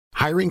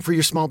Hiring for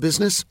your small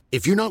business?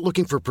 If you're not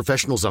looking for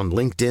professionals on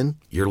LinkedIn,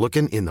 you're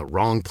looking in the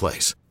wrong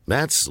place.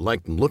 That's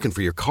like looking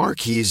for your car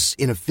keys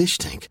in a fish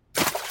tank.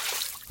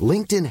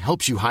 LinkedIn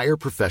helps you hire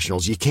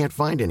professionals you can't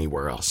find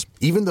anywhere else,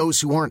 even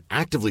those who aren't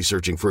actively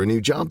searching for a new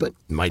job but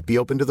might be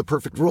open to the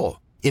perfect role.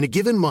 In a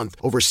given month,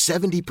 over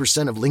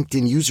 70% of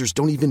LinkedIn users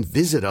don't even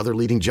visit other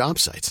leading job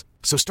sites.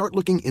 So start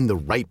looking in the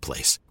right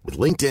place. With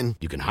LinkedIn,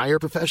 you can hire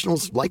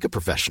professionals like a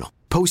professional.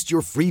 Post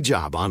your free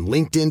job on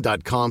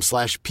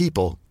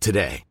linkedin.com/people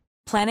today.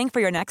 Planning for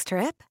your next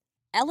trip?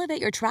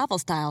 Elevate your travel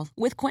style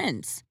with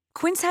Quince.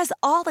 Quince has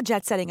all the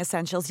jet-setting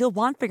essentials you'll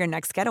want for your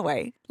next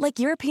getaway, like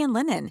European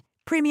linen,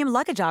 premium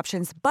luggage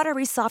options,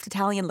 buttery soft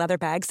Italian leather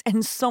bags,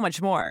 and so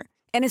much more.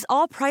 And is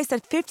all priced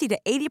at 50 to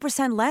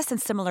 80% less than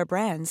similar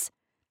brands.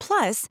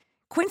 Plus,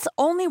 Quince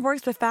only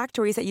works with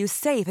factories that use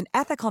safe and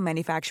ethical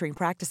manufacturing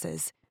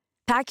practices.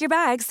 Pack your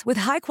bags with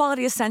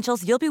high-quality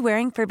essentials you'll be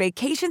wearing for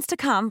vacations to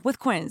come with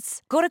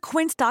Quince. Go to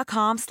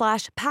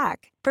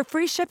quince.com/pack for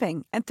free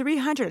shipping and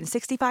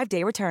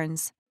 365-day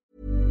returns.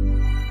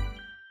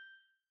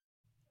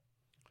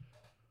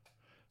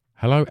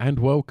 Hello and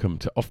welcome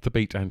to Off the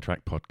Beat and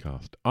Track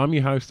podcast. I'm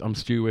your host, I'm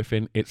Stu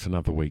Whiffin. It's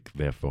another week,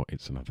 therefore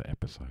it's another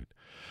episode.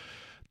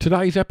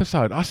 Today's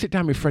episode, I sit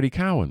down with Freddie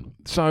Cowan.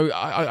 So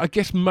I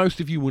guess most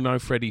of you will know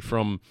Freddie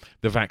from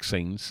the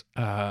vaccines,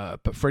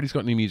 but Freddie's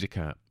got new music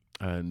out.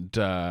 And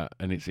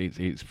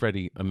it's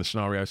Freddie and the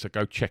Scenario, so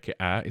go check it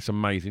out. It's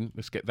amazing.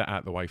 Let's get that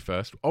out of the way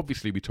first.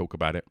 Obviously, we talk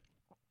about it.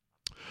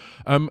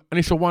 And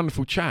it's a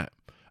wonderful chat.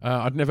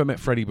 I'd never met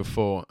Freddie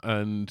before,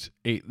 and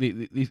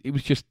it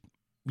was just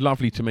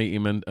lovely to meet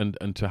him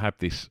and to have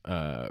this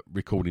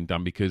recording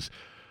done, because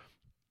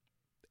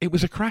it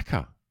was a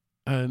cracker.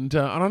 And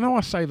I know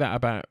I say that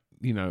about,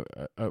 you know,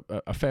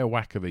 a fair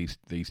whack of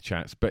these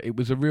chats, but it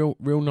was a real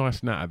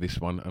nice natter, this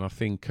one, and I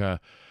think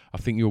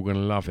you're going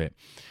to love it.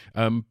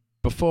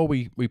 Before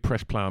we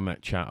press play on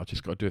that chat, I've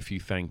just got to do a few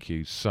thank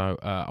yous. So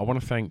I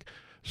want to thank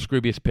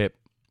Scroobius Pip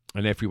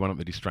and everyone at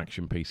the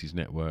Distraction Pieces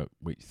Network,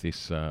 which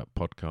this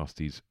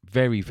podcast is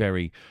very,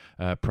 very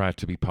proud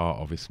to be part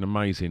of. It's an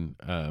amazing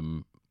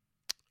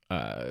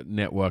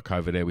network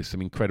over there with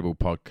some incredible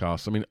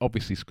podcasts. I mean,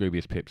 obviously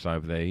Scroobius Pip's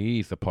over there.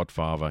 He's the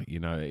podfather. You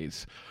know,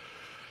 it's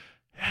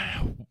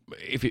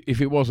if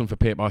it wasn't for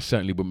Pip, I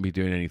certainly wouldn't be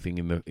doing anything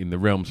in the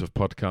realms of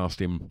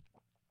podcasting.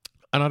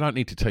 And I don't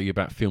need to tell you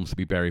about Films to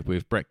Be Buried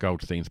With, Brett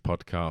Goldstein's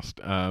podcast.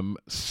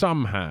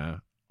 Somehow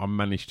I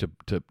managed to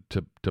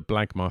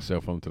blag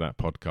myself onto that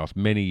podcast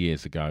many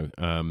years ago.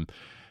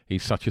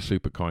 He's such a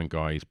super kind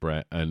guy, is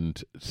Brett,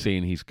 and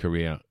seeing his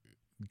career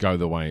go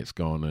the way it's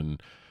gone, and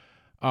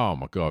oh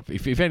my God,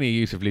 if any of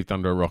you have lived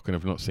under a rock and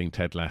have not seen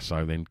Ted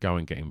Lasso, then go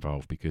and get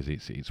involved, because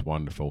it's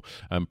wonderful.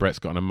 Brett's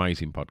got an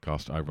amazing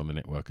podcast over on the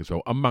network as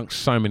well, amongst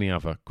so many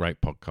other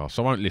great podcasts.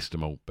 I won't list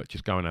them all, but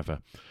just go and have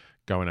a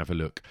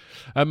look.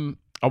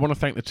 I want to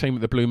thank the team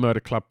at the Blue Murder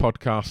Club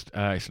podcast.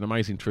 It's an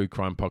amazing true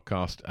crime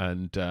podcast,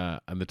 and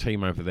the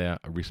team over there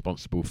are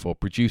responsible for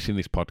producing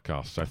this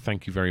podcast. So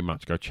thank you very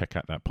much. Go check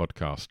out that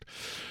podcast.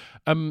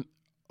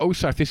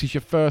 Also, if this is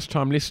your first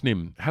time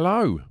listening,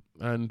 hello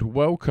and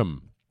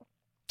welcome.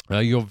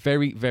 You're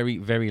very, very,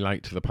 very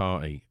late to the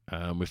party.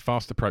 We're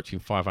fast approaching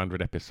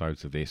 500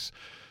 episodes of this,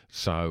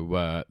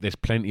 so there's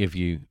plenty for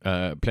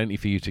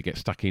you to get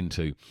stuck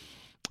into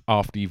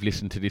after you've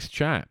listened to this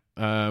chat.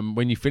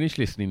 When you finish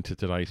listening to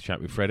today's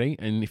chat with Freddie,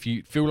 and if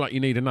you feel like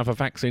you need another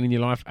vaccine in your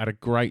life, I had a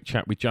great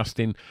chat with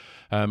Justin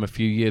a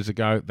few years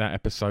ago. That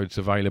episode's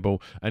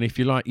available. And if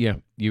you like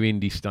your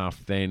indie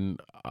stuff, then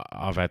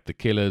I've had the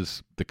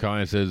Killers, the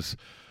Kaisers,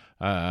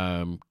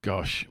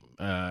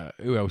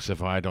 who else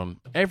have I had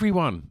on?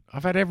 Everyone.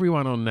 I've had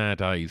everyone on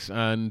nowadays.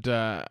 And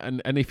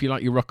if you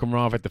like your rock and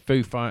roll, I've had the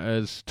Foo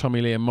Fighters,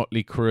 Tommy Lee and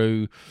Motley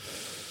Crue.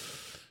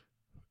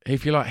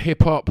 If you like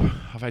hip-hop,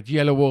 I've had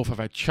Yellow Wolf, I've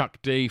had Chuck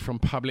D from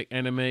Public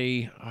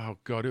Enemy. Oh,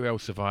 God, who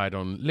else have I had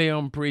on?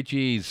 Leon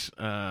Bridges,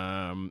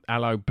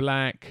 Aloe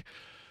Black,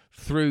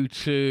 through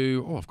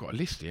to... Oh, I've got a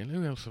list here.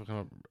 Who else have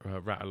I got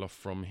to rattle off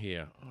from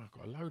here? Oh, I've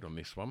got a load on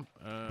this one.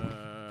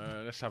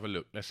 Let's have a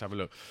look.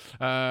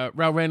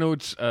 Ral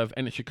Reynolds of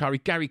Ennett Shikari,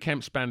 Gary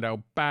Kemp,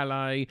 Spandau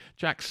Ballet,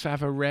 Jack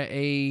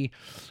Savaretti,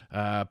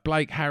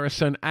 Blake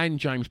Harrison and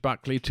James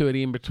Buckley, two of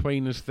the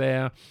in-betweeners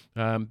there.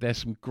 There's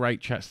some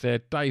great chats there.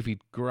 David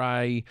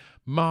Gray,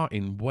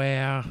 Martin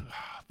Ware.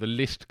 The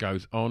list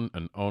goes on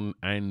and on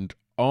and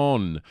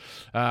on.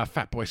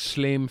 Fatboy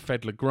Slim,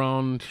 Fed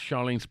Legrand,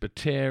 Charlene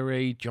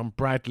Spiteri, John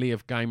Bradley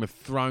of Game of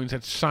Thrones.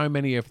 Had so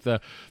many of the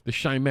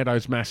Shane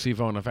Meadows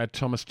massive on. I've had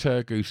Thomas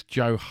Turgoose,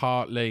 Joe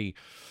Hartley,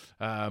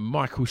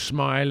 Michael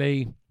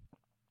Smiley.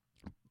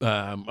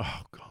 Oh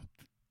God,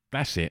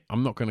 that's it.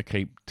 I'm not going to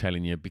keep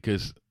telling you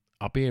because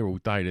I'll be here all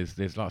day.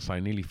 There's like I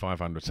say, nearly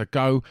 500. So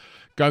go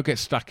get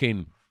stuck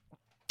in.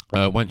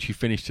 Once you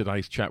finish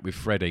today's chat with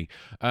Freddie.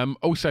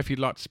 Also, if you'd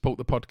like to support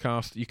the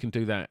podcast, you can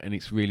do that, and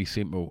it's really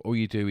simple. All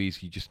you do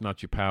is you just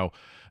nudge your pal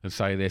and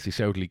say there's this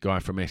elderly guy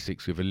from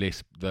Essex with a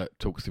lisp that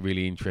talks to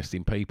really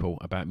interesting people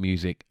about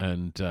music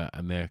and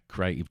their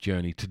creative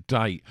journey to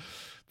date.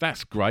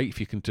 That's great if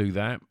you can do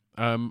that.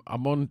 I'm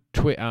on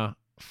Twitter,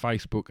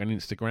 Facebook and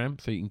Instagram,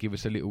 so you can give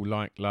us a little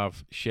like,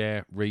 love,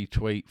 share,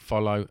 retweet,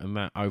 follow and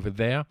that over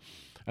there.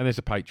 And there's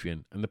a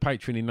Patreon, and the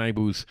Patreon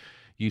enables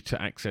you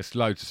to access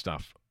loads of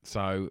stuff.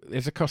 So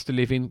there's a cost of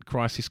living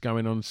crisis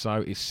going on,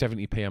 so it's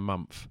 70p a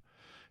month.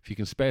 If you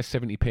can spare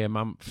 70p a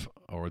month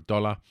or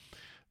 $1,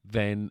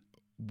 then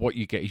what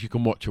you get is you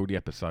can watch all the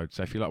episodes.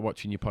 So if you like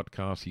watching your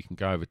podcast, you can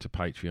go over to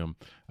Patreon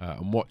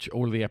and watch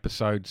all of the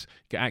episodes,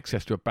 get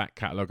access to a back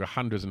catalogue of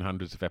hundreds and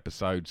hundreds of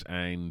episodes,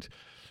 and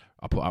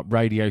I put up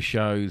radio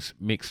shows,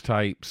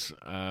 mixtapes,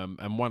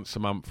 and once a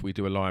month we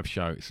do a live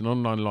show. It's an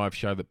online live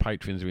show that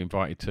patrons are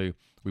invited to.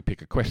 We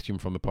pick a question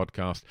from the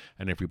podcast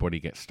and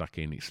everybody gets stuck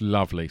in. It's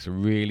lovely. It's a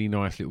really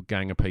nice little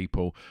gang of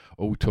people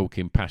all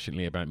talking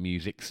passionately about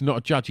music. It's not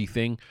a judgy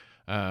thing.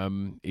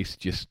 It's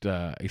just,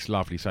 it's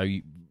lovely. So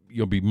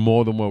you'll be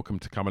more than welcome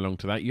to come along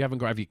to that. You haven't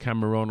got to have your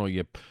camera on or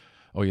your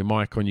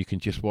mic on. You can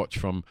just watch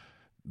from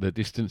the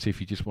distance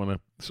if you just want to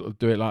sort of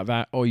do it like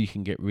that, or you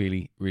can get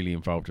really, really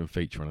involved and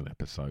feature on an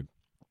episode.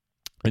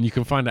 And you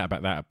can find out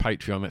about that at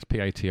Patreon. That's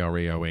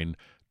patreon.com/Off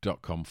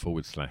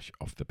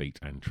the Beat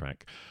and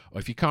Track. Or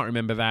if you can't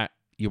remember that,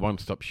 your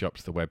one-stop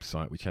shop's the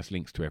website, which has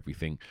links to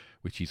everything,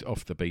 which is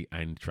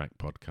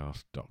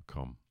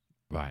offthebeatandtrackpodcast.com.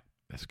 Right,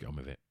 let's get on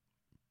with it.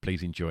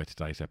 Please enjoy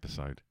today's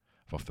episode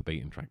of Off the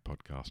Beat and Track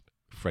Podcast.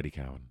 Freddie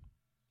Cowan.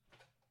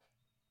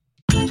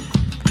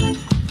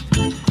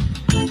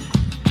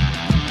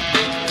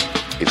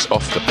 It's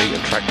Off the Beat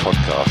and Track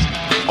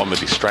Podcast on the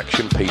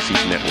Distraction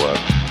Pieces Network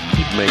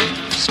with me,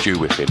 Stu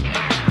Whiffin.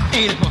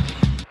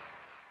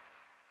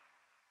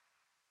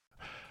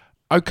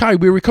 Okay,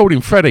 we're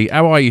recording. Freddie,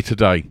 how are you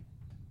today?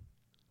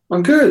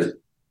 I'm good.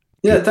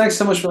 Yeah, thanks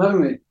so much for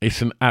having me.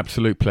 It's an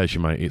absolute pleasure,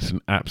 mate. It's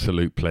an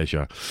absolute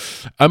pleasure.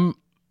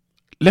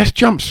 Let's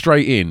jump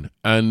straight in,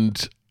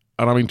 and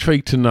I'm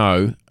intrigued to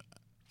know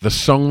the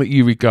song that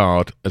you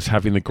regard as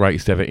having the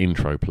greatest ever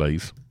intro,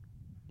 please.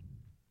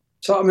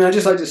 So, I mean, I'd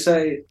just like to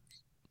say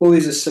all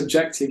these are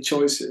subjective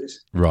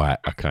choices. Right,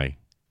 okay.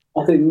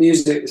 I think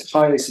music is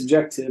highly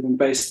subjective and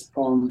based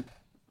on,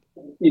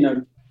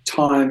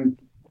 time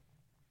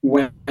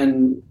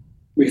when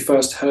we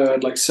first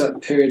heard like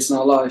certain periods in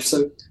our life.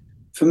 So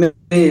for me,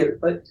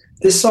 like,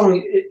 this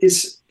song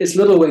is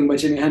Little Wing by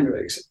Jimi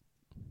Hendrix.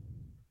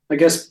 I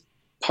guess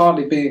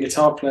partly being a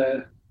guitar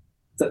player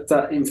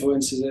that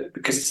influences it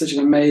because it's such an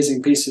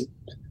amazing piece of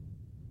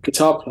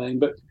guitar playing.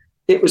 But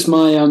it was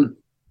my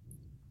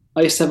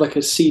I used to have like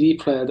a CD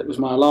player that was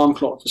my alarm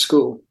clock for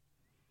school.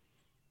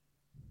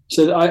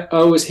 So I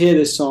always hear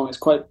this song. It's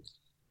quite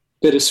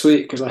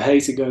bittersweet because I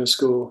hated going to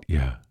school.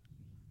 Yeah.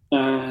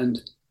 And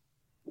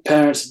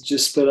parents had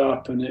just split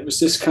up and it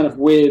was this kind of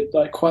weird,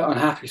 like quite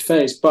unhappy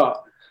phase.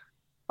 But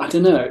I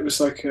don't know, it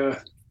was like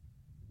a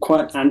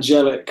quite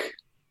angelic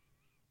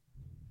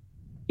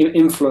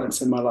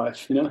influence in my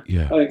life, Yeah.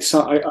 I think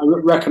I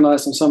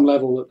recognized on some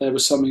level that there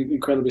was something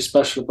incredibly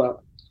special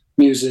about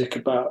music,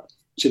 about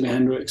Jimi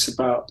Hendrix,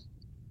 about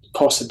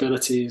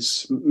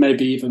possibilities,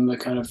 maybe even the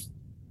kind of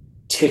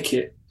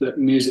ticket that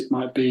music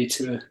might be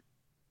to,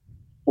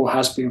 or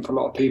has been for a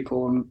lot of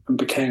people, and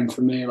became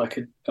for me like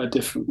a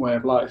different way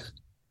of life.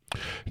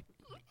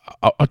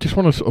 I just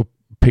want to sort of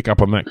pick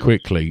up on that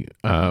quickly.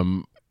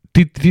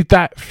 Did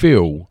that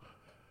feel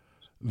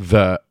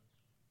that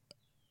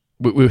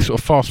we're sort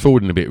of fast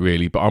forwarding a bit,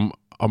 really? But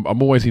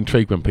I'm always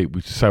intrigued when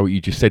people say what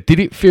you just said. Did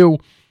it feel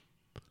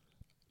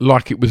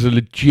like it was a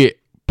legit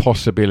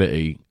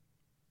possibility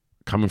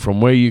coming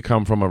from where you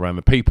come from, around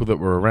the people that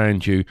were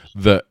around you,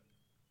 that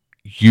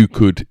you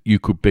could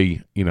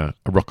be, a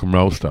rock and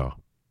roll star?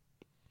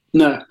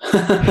 No.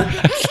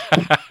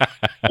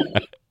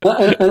 and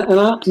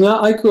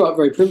I grew up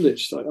very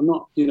privileged. Like I'm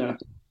not,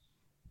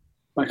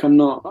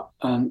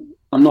 I'm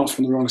not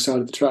from the wrong side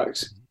of the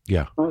tracks.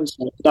 Yeah.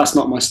 That's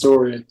not my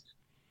story.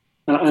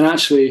 And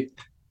actually,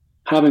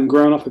 having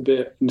grown up a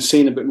bit and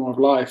seen a bit more of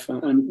life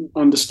and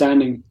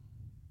understanding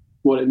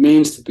what it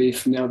means to be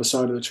from the other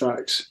side of the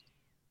tracks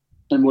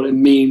and what it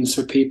means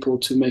for people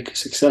to make a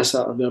success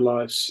out of their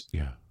lives.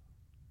 Yeah.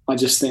 I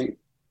just think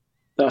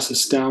that's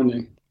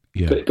astounding.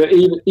 Yeah. But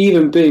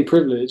even being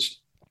privileged,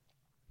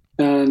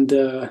 and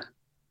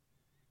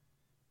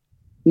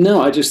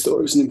no, I just thought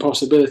it was an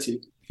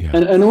impossibility. Yeah.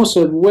 And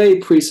also way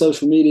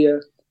pre-social media,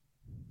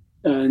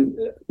 and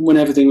when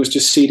everything was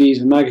just CDs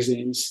and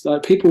magazines,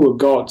 like people were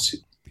gods.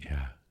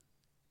 Yeah.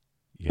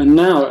 Yeah. And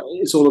now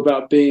it's all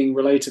about being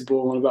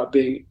relatable and about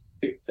being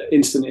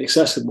instantly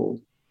accessible.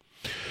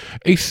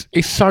 It's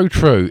so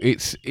true.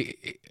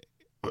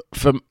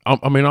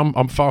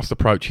 I'm fast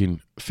approaching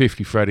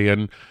 50, Freddie,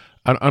 and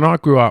I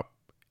grew up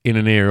in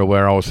an era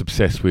where I was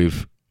obsessed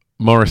with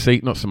Morrissey,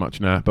 not so much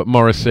now, but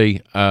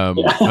Morrissey and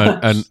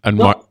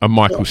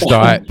Michael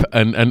Stipe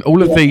and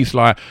all of these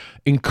like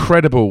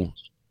incredible,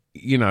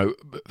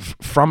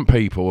 front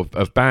people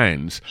of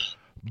bands.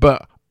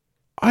 But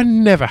I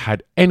never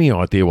had any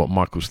idea what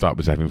Michael Stipe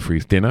was having for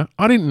his dinner.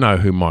 I didn't know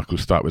who Michael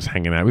Stipe was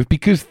hanging out with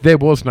because there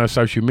was no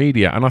social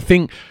media. And I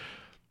think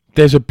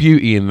there's a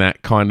beauty in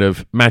that kind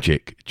of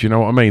magic. Do you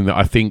know what I mean? That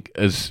I think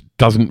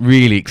doesn't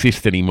really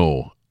exist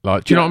anymore.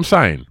 Like, do you know what I'm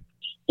saying?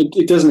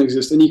 It doesn't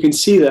exist, and you can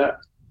see that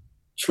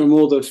from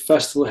all the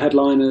festival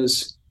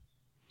headliners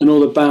and all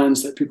the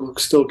bands that people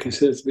still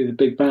consider to be the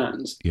big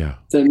bands. Yeah,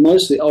 they're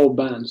mostly old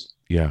bands.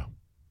 Yeah,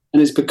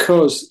 and it's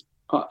because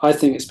I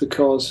think it's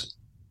because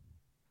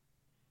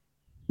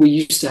we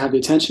used to have the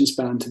attention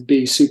span to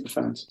be super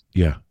fans.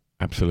 Yeah,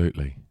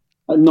 absolutely.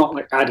 Not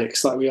like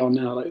addicts like we are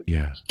now. Like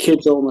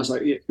kids are almost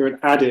like you're an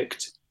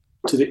addict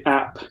to the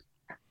app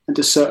and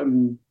to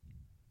certain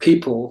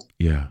people.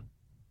 Yeah.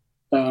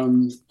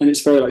 And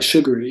it's very like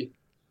sugary.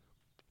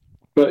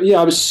 But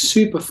yeah, I was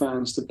super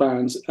fans to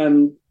bands,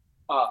 and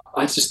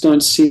I just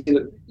don't see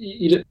that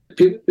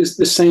it's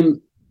the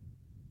same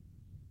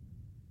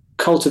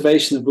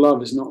cultivation of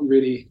love is not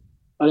really.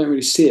 I don't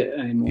really see it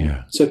anymore.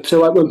 Yeah. So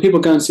like when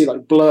people go and see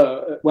like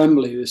Blur at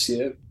Wembley this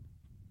year,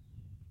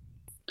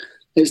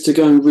 it's to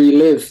go and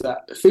relive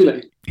that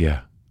feeling.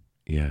 Yeah,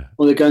 yeah.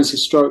 Or they go and see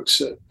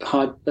Strokes at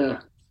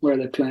where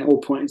they're playing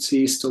All Points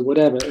East or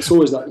whatever. It's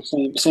always like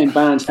the same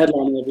bands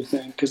headlining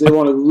everything because they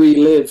want to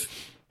relive.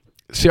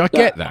 See, I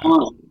get that.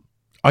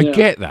 I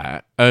get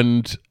that,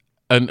 and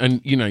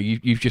you know,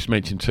 you've just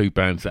mentioned two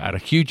bands that had a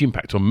huge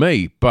impact on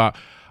me, but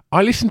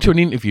I listened to an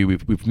interview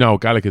with Noel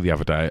Gallagher the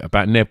other day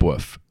about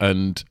Nebworth,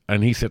 and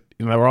he said,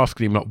 you know, they were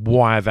asking him like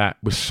why that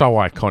was so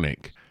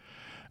iconic,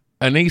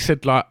 and he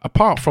said like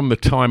apart from the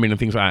timing and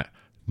things like that,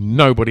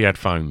 nobody had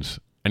phones,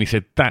 and he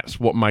said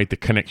that's what made the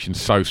connection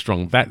so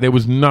strong. That there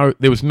was no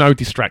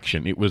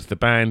distraction. It was the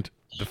band,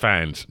 the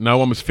fans. No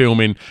one was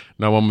filming,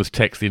 no one was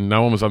texting,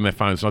 no one was on their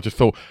phones. And I just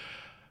thought,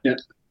 yeah,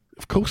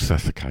 of course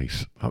that's the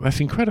case. Like, that's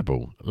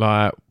incredible.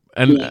 Like,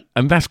 and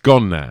that's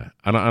gone now,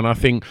 and I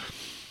think.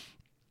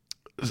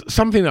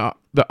 Something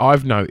that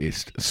I've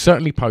noticed,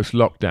 certainly post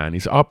lockdown,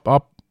 is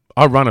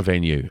I run a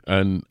venue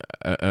and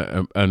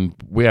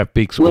we have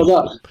big.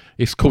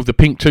 It's called the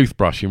Pink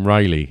Toothbrush in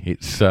Rayleigh.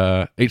 It's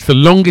the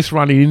longest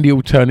running indie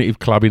alternative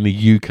club in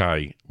the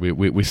UK.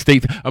 We're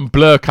Steve and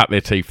Blur cut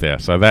their teeth there,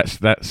 so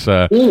that's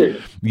really?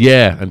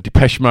 Yeah. And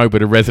Depeche Mode were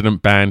the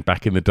resident band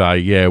back in the day.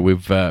 Yeah,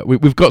 we've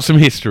got some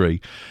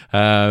history. We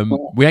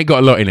ain't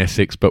got a lot in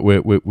Essex, but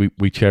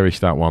we cherish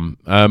that one.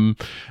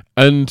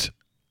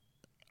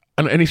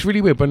 And it's really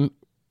weird when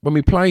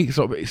we play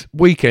sort of it's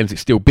weekends.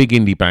 It's still big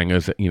indie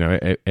bangers, you know,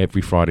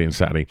 every Friday and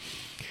Saturday.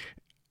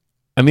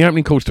 And the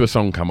opening calls to a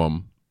song come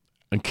on,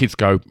 and kids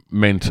go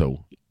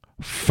mental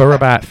for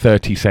about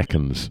 30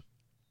 seconds.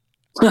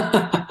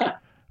 And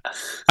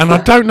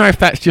I don't know if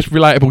that's just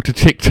relatable to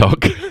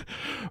TikTok,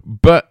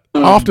 but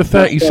after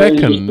 30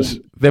 seconds,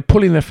 they're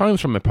pulling their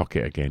phones from their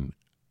pocket again,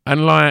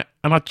 and I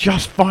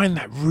just find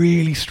that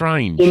really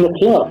strange. In the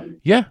club,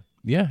 yeah.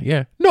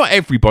 Not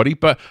everybody,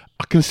 but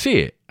I can see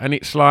it. And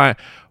it's like,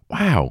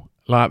 wow,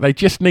 like they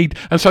just need...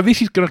 And so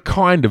this is going to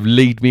kind of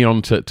lead me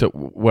on to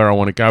where I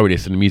want to go with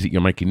this and the music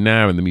you're making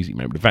now and the music you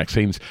make with the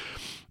vaccines.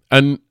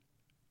 And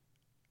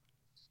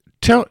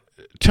tell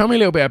me a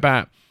little bit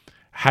about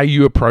how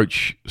you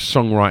approach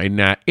songwriting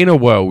now in a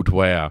world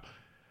where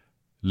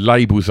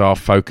labels are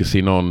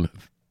focusing on,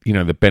 you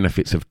know, the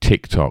benefits of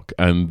TikTok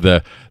and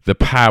the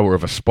power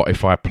of a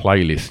Spotify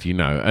playlist, you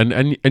know,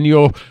 and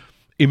you're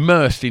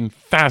immersed in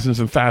thousands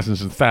and thousands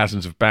and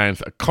thousands of bands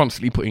that are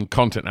constantly putting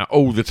content out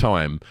all the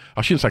time.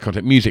 I shouldn't say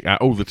content, music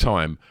out all the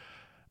time.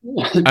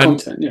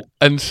 Content, yeah.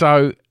 And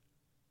so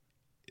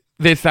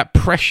there's that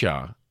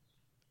pressure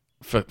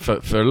for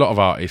a lot of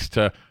artists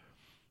to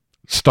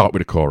start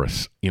with a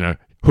chorus, you know,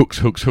 hooks,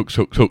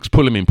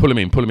 pull them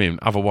in.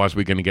 Otherwise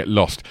we're going to get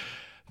lost.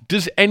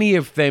 Does any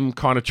of them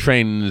kind of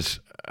trends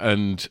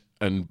and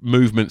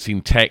movements in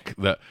tech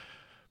that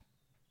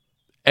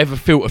ever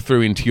filter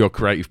through into your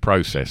creative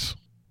process?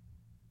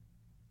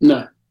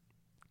 No.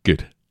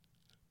 Good.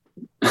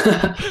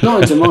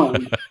 Not into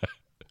mine.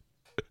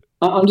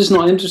 I'm just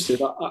not interested.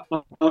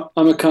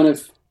 I'm a kind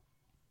of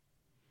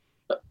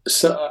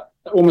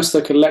almost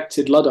like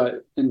elected Luddite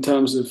in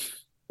terms of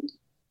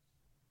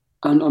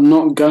I'm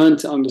not going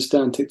to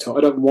understand TikTok.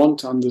 I don't want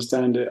to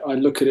understand it. I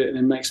look at it and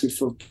it makes me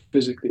feel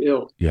physically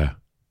ill. Yeah.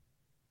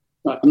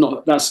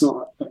 That's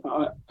not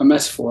a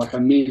metaphor. Like I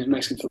mean, it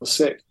makes me feel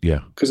sick. Yeah.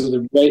 Because of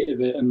the rate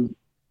of it and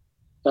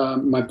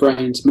my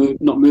brain's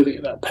not moving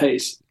at that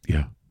pace.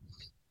 Yeah.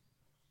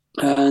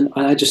 And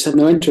I just have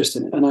no interest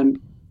in it. And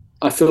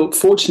I feel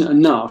fortunate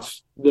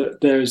enough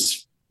that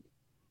there's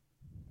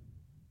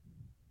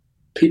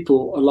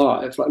people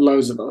alive, like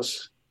loads of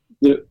us,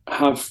 that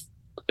have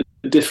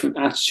a different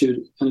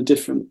attitude and a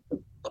different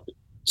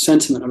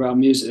sentiment around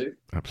music.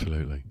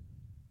 Absolutely.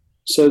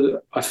 So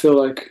that I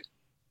feel like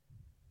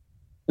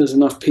there's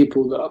enough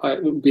people that I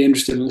would be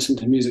interested in listening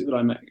to music that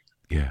I make.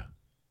 Yeah,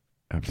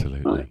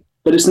 absolutely. Right?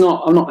 But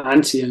I'm not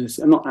anti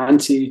anything. I'm not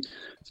anti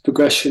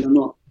progression.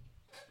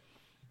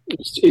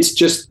 It's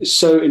just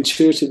so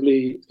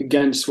intuitively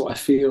against what I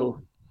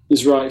feel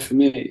is right for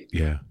me.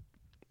 Yeah.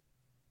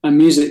 And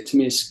music to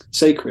me is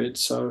sacred.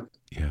 So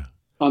yeah,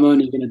 I'm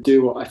only going to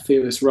do what I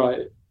feel is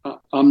right.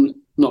 I'm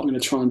not going to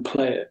try and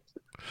play it.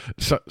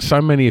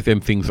 So many of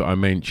them things that I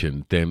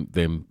mentioned,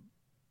 them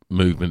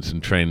movements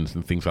and trends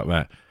and things like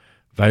that,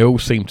 they all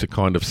seem to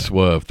kind of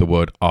swerve the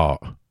word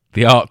art.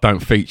 The art don't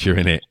feature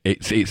in it.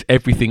 It's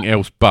everything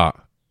else but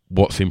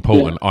what's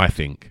important, I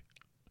think.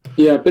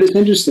 Yeah, but it's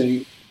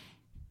interesting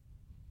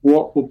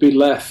what will be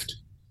left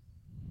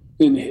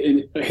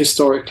in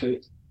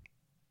historically.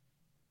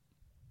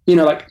 You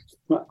know, like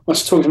I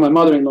was talking to my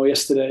mother-in-law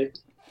yesterday.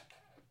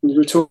 We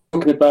were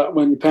talking about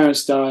when your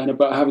parents die and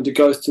about having to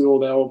go through all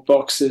their old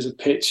boxes of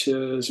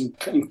pictures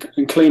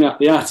and clean out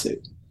the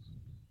attic.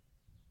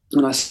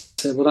 And I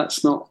said, well,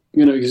 that's not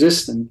going to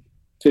exist in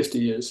 50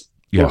 years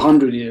or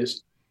 100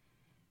 years.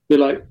 Be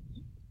like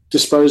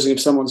disposing of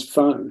someone's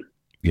phone,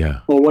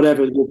 or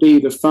whatever will be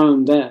the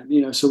phone then.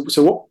 You know, so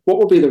what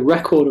will be the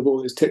record of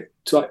all these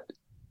like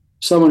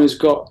someone who's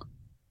got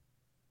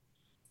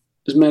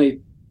as many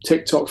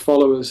TikTok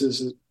followers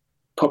as a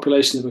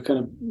population of a kind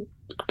of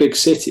big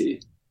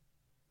city?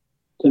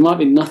 There might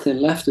be nothing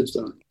left of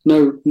them.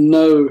 No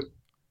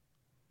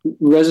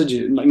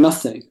residue, like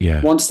nothing.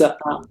 Yeah. Once that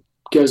app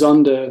goes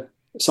under,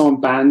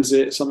 someone bans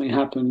it, something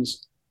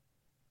happens.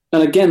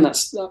 And again,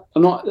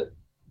 I'm not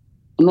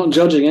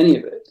judging any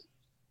of it.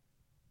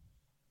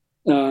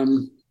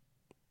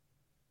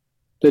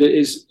 But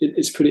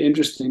it's pretty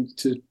interesting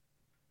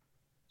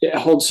it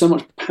holds so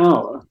much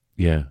power.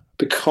 Yeah.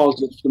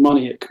 Because of the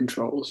money it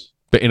controls.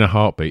 But in a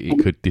heartbeat, it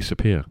could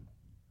disappear.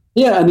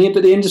 Yeah,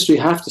 but the industry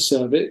have to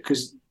serve it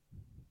because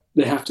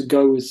they have to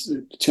go with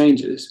the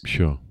changes.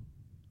 Sure.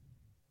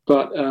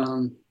 But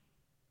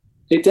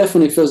it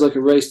definitely feels like a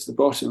race to the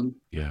bottom.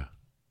 Yeah,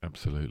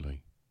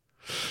 absolutely.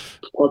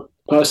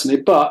 Personally,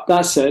 but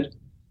that said,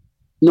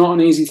 not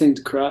an easy thing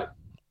to crack.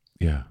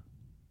 Yeah.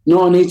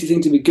 Not an easy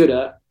thing to be good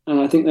at. And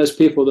I think those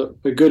people that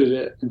are good at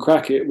it and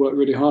crack it work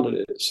really hard at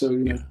it. So,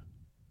 you know.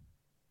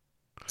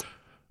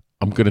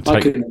 I'm going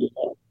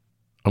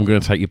to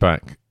take you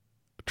back.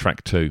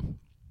 Track 2.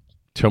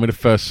 Tell me the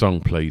first song,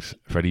 please,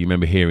 Freddie, you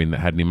remember hearing that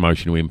had an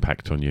emotional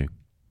impact on you.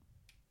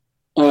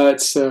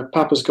 It's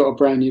Papa's Got a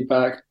Brand New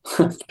Bag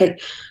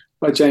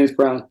by James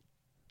Brown.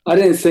 I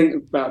didn't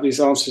think about these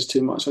answers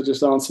too much. I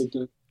just answered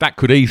them. That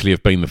could easily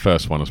have been the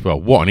first one as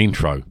well. What an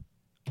intro.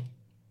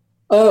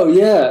 Oh,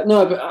 yeah.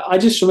 No, but I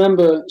just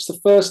remember it's the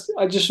first.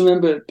 I just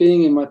remember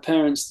being in my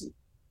parents'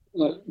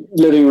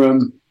 living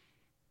room,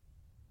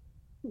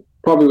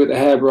 probably with a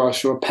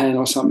hairbrush or a pen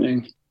or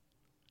something,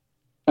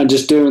 and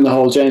just doing the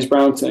whole James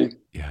Brown thing.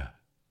 Yeah.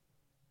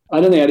 I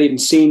don't think I'd even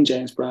seen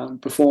James Brown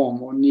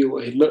perform or knew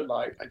what he looked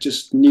like. I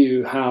just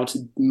knew how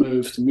to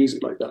move to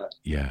music like that.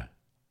 Yeah.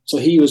 So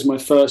he was my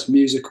first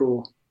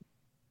musical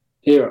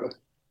hero.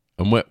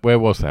 And where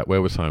was that?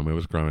 Where was home? Where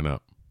was growing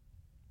up?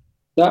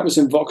 That was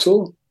in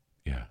Vauxhall.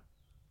 Yeah.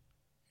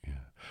 Yeah.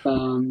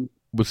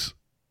 Was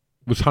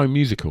home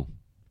musical?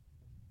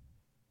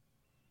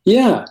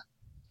 Yeah.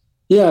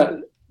 Yeah.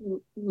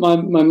 My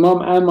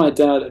mum and my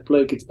dad had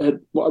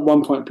at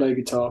one point played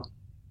guitar.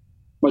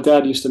 My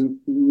dad used to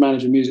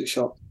manage a music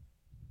shop.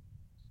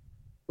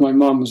 My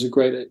mum was a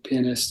great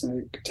pianist and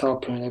a guitar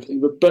player and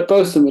everything, but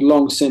both of them had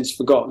long since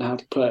forgotten how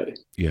to play.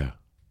 Yeah.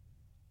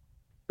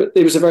 But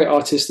it was a very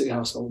artistic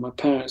household. My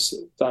parents at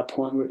that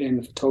point were in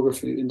the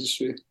photography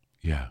industry.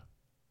 Yeah.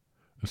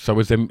 So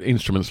was there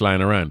instruments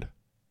laying around?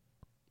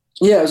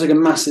 Yeah, it was like a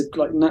massive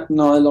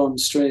nylon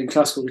string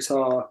classical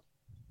guitar,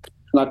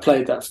 and I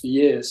played that for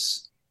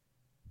years.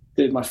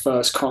 Did my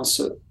first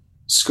concert at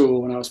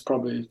school when I was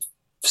probably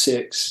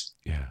 6.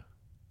 Yeah.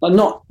 Like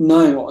not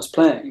knowing what I was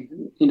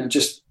playing,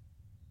 just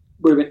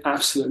would have been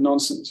absolute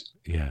nonsense.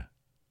 Yeah.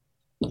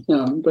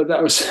 But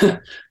that was,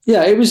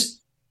 it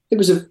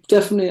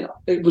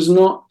was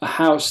not a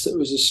house that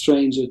was a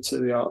stranger to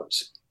the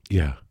arts.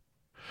 Yeah.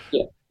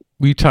 Yeah.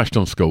 Well, you touched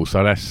on school,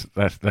 so that's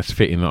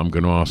fitting that I'm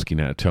going to ask you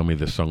now to tell me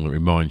the song that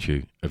reminds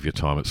you of your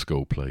time at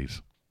school,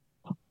 please.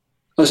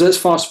 So let's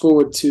fast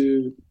forward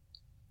to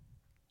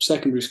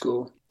secondary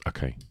school.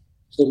 Okay.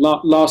 So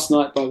Last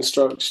Night by the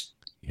Strokes.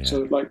 Yeah.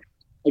 So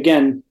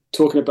again,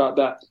 talking about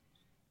that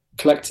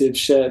collective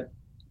shared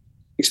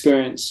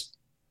experience,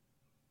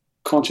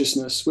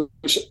 consciousness,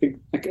 which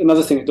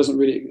another thing that doesn't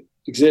really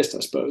exist, I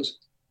suppose,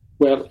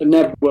 where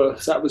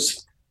Nebworth,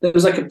 there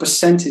was like a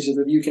percentage of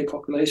the UK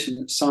population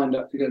that signed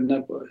up to go to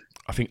Nebworth.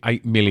 I think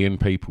 8 million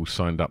people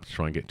signed up to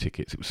try and get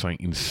tickets. It was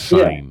something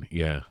insane.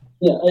 Yeah.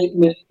 Yeah, 8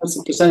 million, that's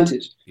a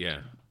percentage. Yeah.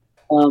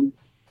 And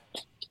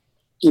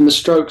the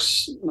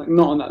Strokes,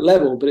 not on that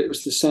level, but it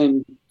was the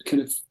same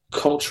kind of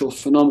cultural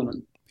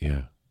phenomenon.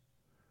 Yeah.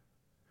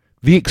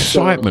 The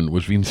excitement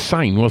was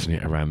insane, wasn't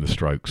it, around the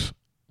Strokes?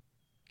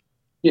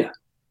 Yeah.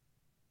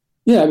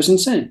 Yeah, it was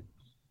insane.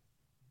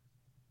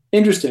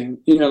 Interesting.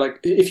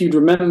 If you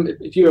were around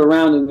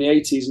in the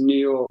 80s in New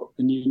York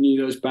and you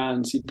knew those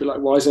bands, you'd be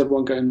like, why is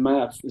everyone going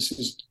mad?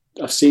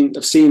 I've seen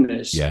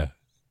this. Yeah.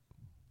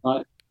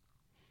 Right?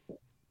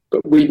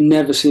 But we'd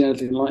never seen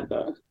anything like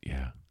that.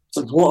 Yeah. It's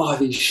like, what are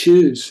these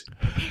shoes?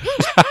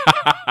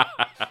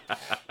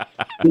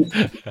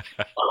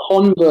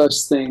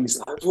 Converse things.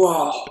 Like,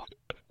 wow.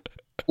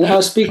 And I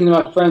was speaking to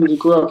my friend who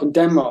grew up in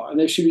Denmark, and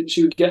they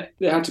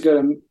had to go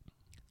and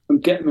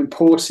get them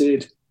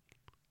imported.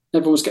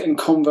 Everyone was getting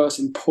Converse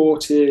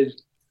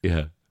imported.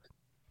 Yeah.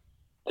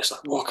 it's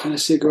like, what kind of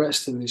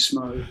cigarettes do we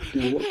smoke?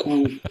 What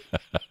kind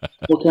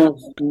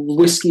of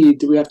whiskey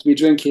do we have to be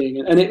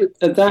drinking? And it,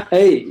 at that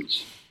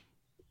age,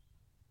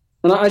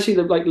 and I actually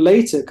like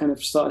later kind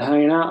of started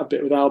hanging out a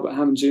bit with Albert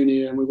Hammond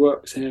Jr. and we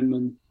worked with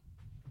him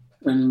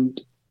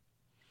and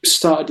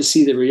started to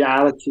see the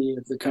reality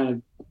of the kind of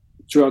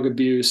drug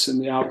abuse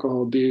and the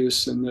alcohol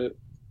abuse and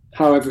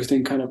how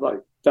everything kind of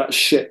like that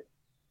shit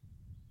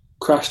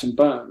crashed and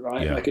burned,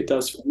 right? Yeah. Like it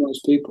does for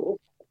most people.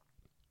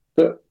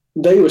 But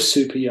they were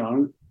super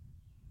young.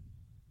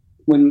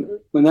 When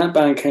that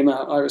band came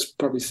out, I was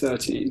probably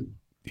 13.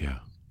 Yeah.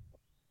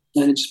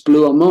 And it just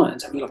blew our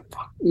minds. I mean, like,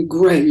 fucking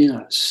great,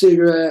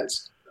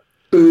 cigarettes,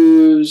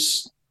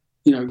 booze,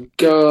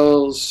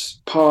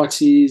 girls,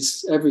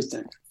 parties,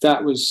 everything.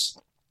 That was,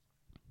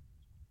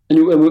 and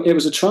it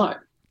was a tribe.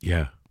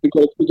 Yeah. We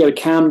go to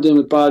Camden,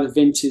 we buy the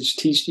vintage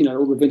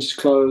all the vintage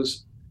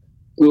clothes.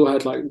 We all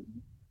had like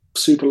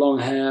super long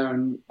hair,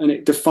 and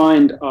it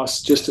defined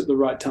us just at the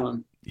right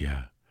time.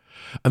 Yeah.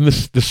 And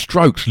the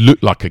Strokes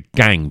looked like a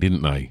gang,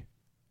 didn't they?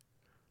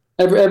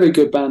 Every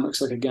good band looks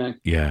like a gang.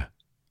 Yeah.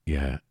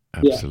 Yeah.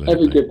 Absolutely. Yeah,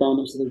 every good band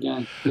looks like a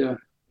gang. Yeah.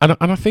 And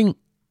I think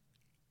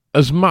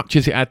as much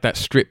as it had that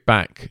stripped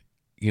back,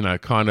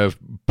 kind of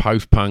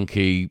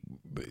post-punky,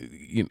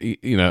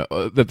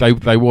 that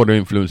they wore their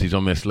influences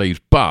on their sleeves,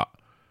 but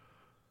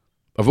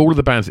of all of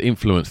the bands that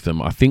influenced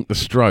them, I think the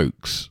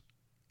Strokes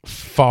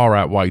far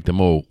outweighed them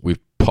all with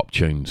pop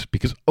tunes,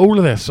 because all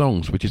of their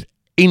songs were just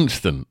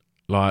instant,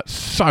 like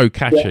so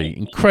catchy,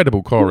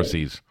 incredible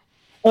choruses.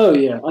 Oh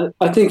yeah,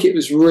 I think it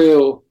was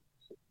real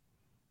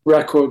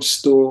record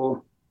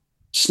store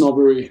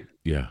snobbery.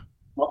 Yeah.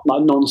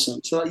 Like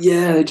nonsense. Like,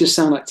 yeah, they just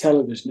sound like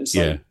television. It's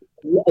like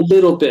Yeah. a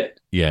little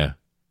bit. Yeah.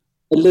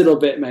 A little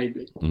bit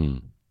maybe.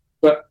 Mm.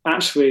 But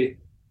actually,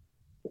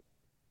 I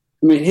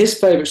mean, his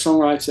favorite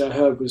songwriter I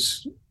heard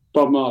was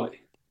Bob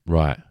Marley.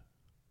 Right.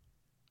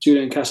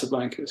 Julian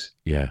Casablancas.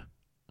 Yeah.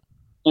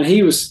 And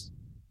he was,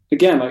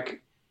 again,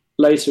 like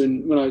later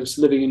when I was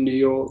living in New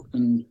York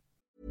and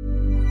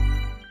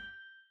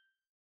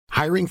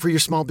Hiring for your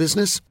small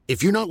business?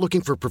 If you're not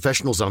looking for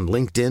professionals on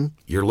LinkedIn,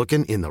 you're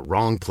looking in the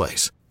wrong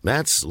place.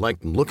 That's like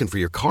looking for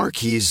your car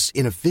keys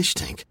in a fish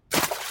tank.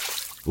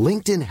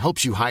 LinkedIn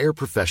helps you hire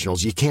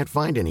professionals you can't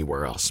find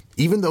anywhere else,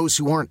 even those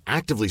who aren't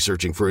actively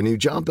searching for a new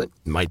job but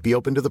might be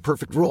open to the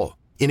perfect role.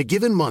 In a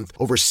given month,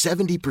 over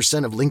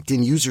 70% of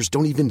LinkedIn users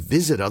don't even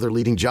visit other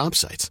leading job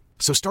sites.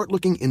 So start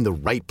looking in the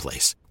right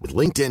place. With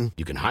LinkedIn,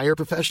 you can hire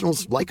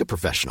professionals like a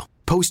professional.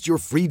 Post your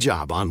free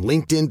job on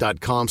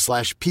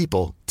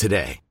linkedin.com/people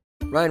today.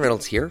 Ryan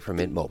Reynolds here from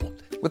Mint Mobile.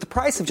 With the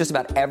price of just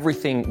about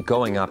everything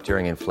going up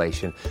during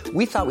inflation,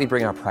 we thought we'd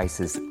bring our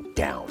prices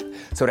down.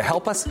 So to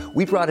help us,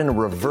 we brought in a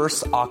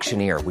reverse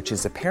auctioneer, which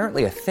is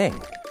apparently a thing.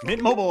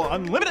 Mint Mobile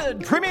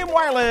Unlimited Premium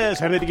Wireless.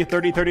 How to get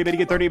 30, 30, bit to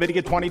get 30, bit to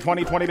get 20,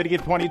 20, 20, bit to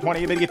get 20,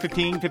 20, bit to get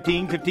 15,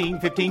 15, 15,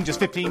 15, just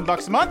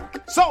 $15 a month?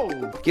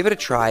 Sold! Give it a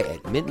try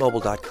at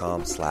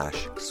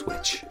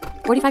mintmobile.com/switch.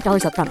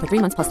 $45 up front for 3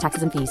 months plus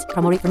taxes and fees.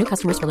 Promo rate for new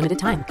customers for limited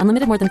time.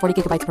 Unlimited more than 40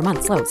 gigabytes per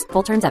month. Slows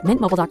full terms at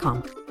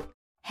mintmobile.com.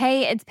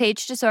 Hey, it's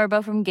Paige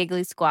DeSorbo from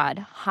Giggly Squad.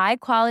 High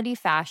quality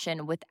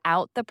fashion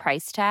without the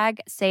price tag.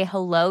 Say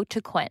hello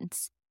to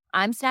Quince.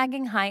 I'm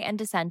snagging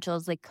high-end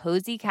essentials like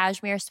cozy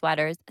cashmere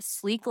sweaters,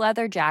 sleek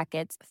leather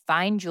jackets,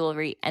 fine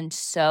jewelry, and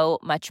so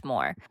much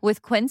more.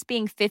 With Quince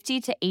being 50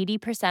 to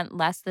 80%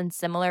 less than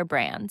similar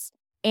brands.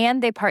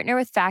 And they partner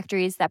with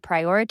factories that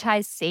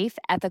prioritize safe,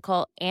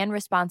 ethical, and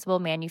responsible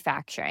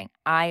manufacturing.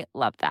 I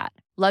love that.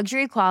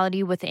 Luxury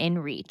quality within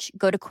reach.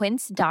 Go to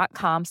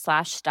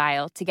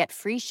quince.com/style to get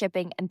free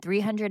shipping and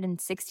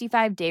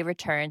 365-day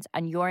returns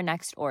on your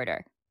next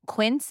order.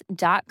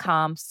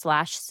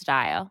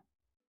 Quince.com/style.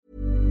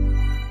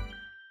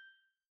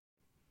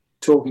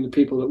 talking to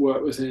people that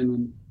work with him,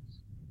 and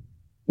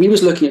he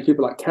was looking at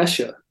people like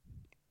Kesha.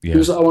 Yeah. He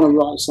was like, I want to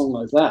write a song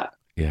like that.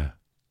 Yeah.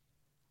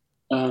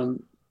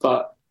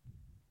 But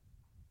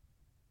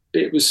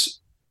it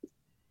was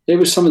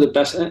some of the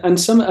best, and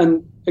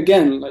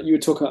again, like you were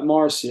talking about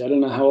Morrissey. I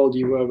don't know how old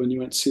you were when you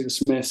went to see the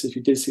Smiths, if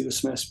you did see the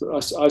Smiths, but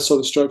I saw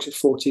the Strokes at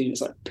 14.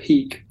 It's like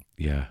peak.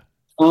 Yeah.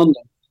 And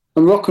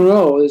rock and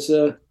roll is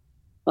I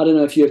don't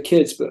know if you have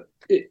kids, but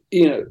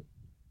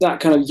that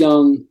kind of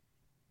young,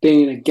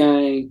 being in a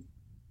gang,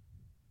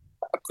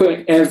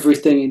 putting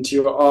everything into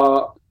your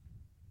art,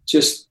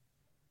 just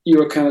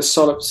you're a kind of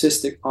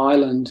solipsistic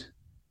island.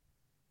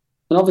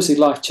 And obviously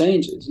life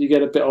changes. You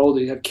get a bit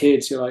older, you have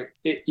kids, you're like,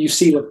 you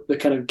see the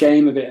kind of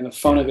game of it and the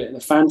fun of it and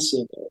the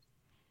fancy of it.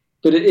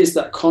 But it is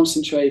that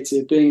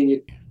concentrated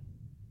being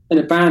in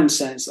a band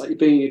sense, like you're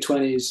being in your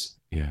 20s.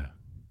 Yeah.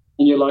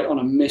 And you're like on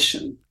a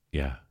mission.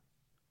 Yeah.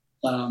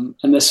 And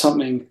there's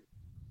something,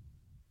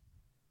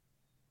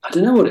 I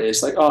don't know what it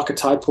is, like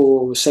archetypal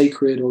or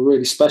sacred or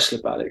really special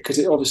about it, because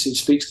it obviously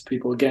speaks to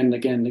people again and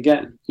again and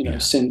again,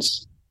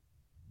 since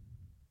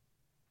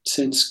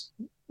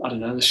I don't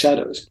know, the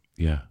Shadows.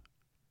 Yeah.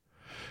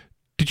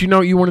 Did you know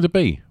what you wanted to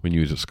be when you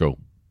was at school?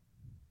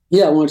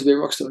 Yeah, I wanted to be a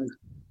rock star.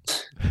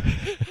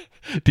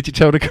 Did you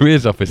tell the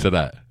careers officer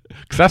that?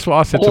 Because that's what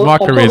I said to my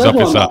careers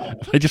officer.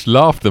 They just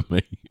laughed at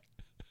me.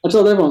 I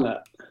told everyone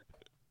that.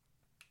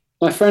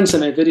 My friend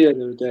sent me a video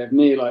the other day of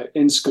me like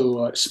in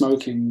school, like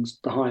smoking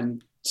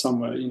behind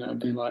somewhere, you know,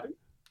 being like,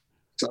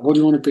 "What do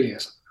you want to be?" I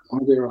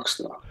want to be a rock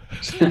star.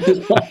 And I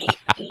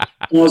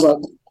was like,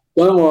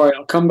 "Don't worry,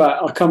 I'll come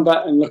back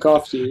and look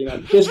after you." You know,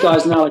 this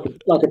guy's now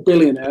like a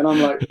billionaire, and I'm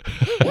like,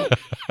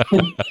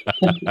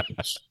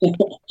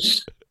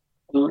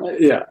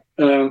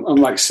 I'm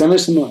like, send me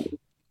some money.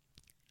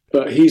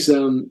 But he's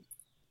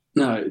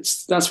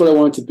that's what I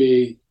wanted to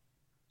be,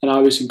 and I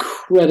was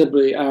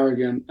incredibly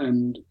arrogant,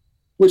 and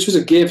which was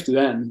a gift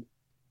then.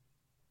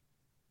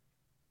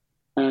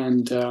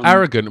 And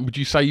arrogant? Would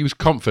you say you was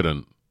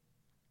confident?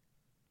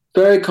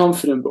 Very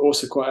confident, but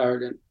also quite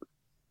arrogant.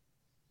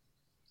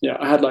 Yeah,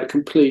 I had like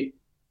complete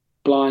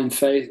blind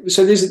faith.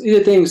 So these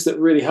are things that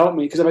really helped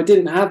me, because if I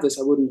didn't have this,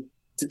 I wouldn't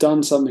have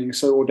done something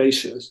so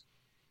audacious.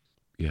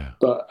 Yeah.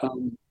 But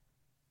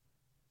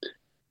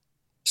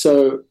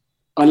so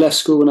I left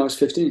school when I was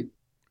 15.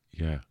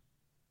 Yeah.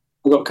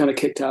 I got kind of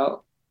kicked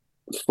out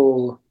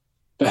for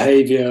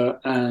behavior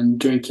and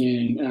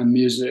drinking and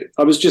music.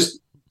 I was just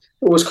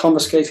always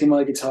confiscating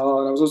my guitar,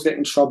 and I was always getting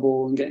in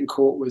trouble and getting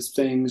caught with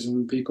things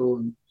and people.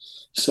 And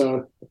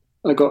so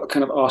I got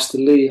kind of asked to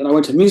leave, and I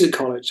went to music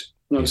college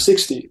when I was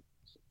 16.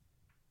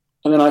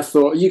 And then I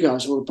thought, you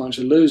guys are all a bunch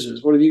of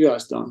losers. What have you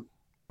guys done?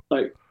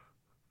 Like,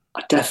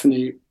 I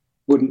definitely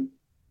wouldn't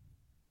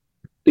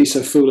be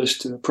so foolish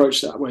to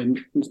approach that way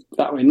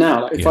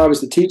now. Like, if I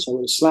was the teacher, I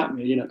would have slapped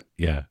me, you know.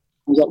 Yeah. I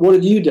was like, what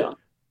have you done?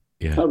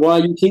 Yeah. Like, why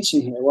are you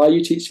teaching here? Why are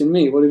you teaching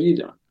me? What have you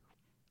done?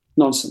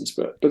 Nonsense.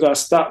 But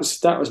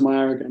that was my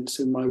arrogance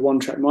and my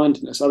one-track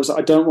mindedness. I was like,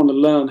 I don't want to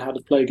learn how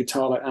to play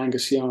guitar like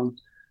Angus Young,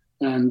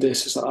 and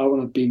this is like, I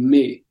want to be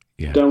me.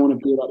 Yeah. I don't want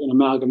to be like an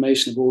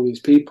amalgamation of all these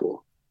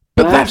people.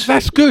 But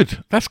that's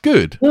good. That's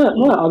good. Yeah,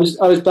 I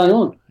was bang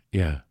on.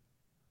 Yeah.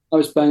 I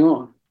was bang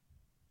on.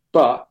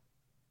 But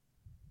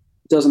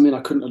it doesn't mean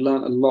I couldn't have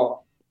learned a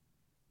lot.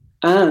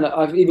 And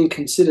I've even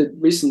considered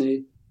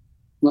recently,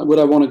 like, would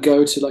I want to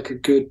go to like a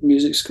good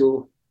music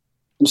school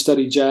and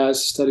study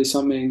jazz, study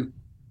something,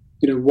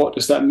 you know, what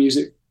does that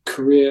music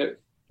career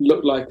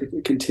look like if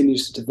it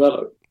continues to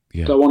develop?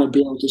 Yeah. Do I want to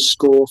be able to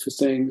score for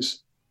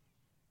things?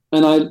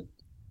 And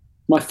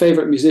my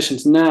favorite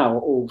musicians now are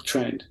all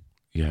trained.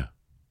 Yeah.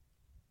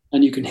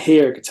 And you can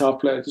hear a guitar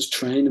player that's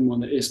trained and one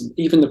that isn't.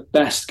 Even the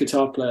best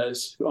guitar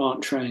players who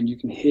aren't trained, you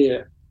can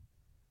hear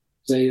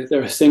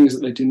there are things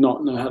that they do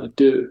not know how to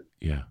do.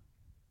 Yeah.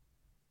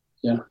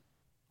 Yeah.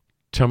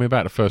 Tell me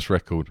about the first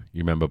record you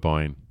remember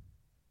buying.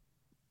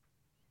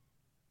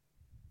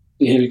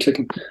 You hear me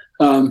clicking.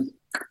 The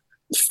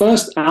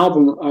first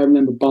album I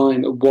remember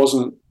buying that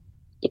wasn't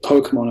the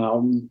Pokemon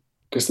album,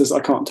 because I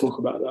can't talk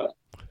about that.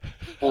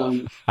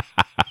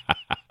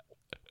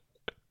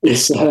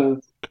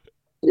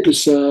 It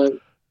was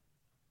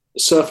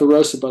Surfer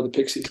Rosa by the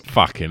Pixies.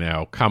 Fucking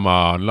hell, come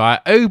on.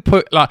 Like, who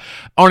put, like,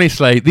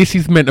 honestly, this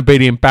is meant to be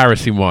the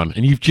embarrassing one,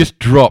 and you've just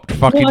dropped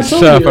fucking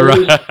Surfer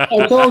Rosa.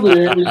 I told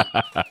you,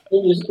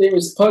 it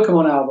was the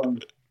Pokemon album.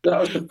 That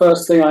was the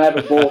first thing I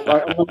ever bought.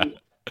 I'm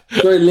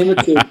very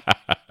limited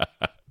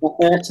what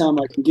airtime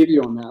I can give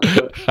you on that.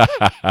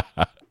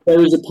 But there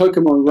was a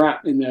Pokemon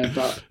rap in there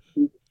about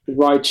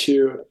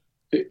Raichu,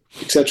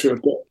 etc.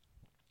 But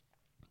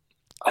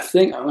I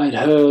think I'd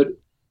heard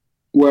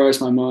Where Is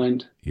My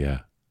Mind? Yeah.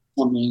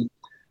 Something.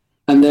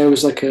 And there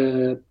was like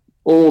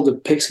all the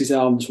Pixies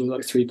albums were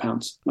like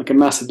 £3, like a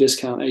massive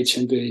discount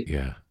HMV.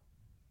 Yeah.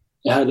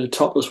 It had a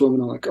topless woman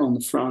on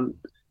the front,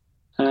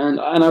 and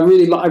I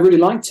really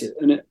liked it.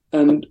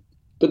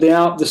 But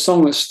the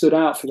song that stood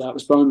out for that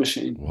was Bone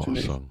Machine. What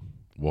a song!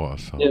 What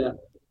a song!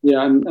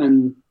 Yeah,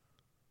 and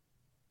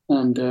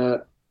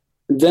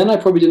then I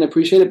probably didn't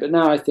appreciate it, but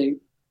now I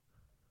think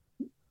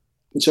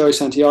Joey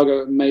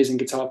Santiago, amazing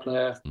guitar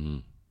player.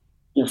 Mm.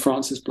 You know,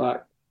 Francis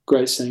Black,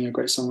 great singer,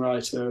 great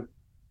songwriter.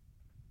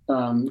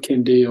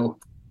 Kim Deal,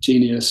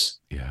 genius.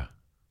 Yeah,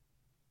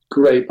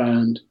 great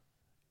band.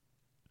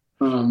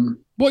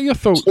 What are your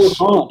thoughts? It's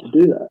so hard to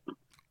do that.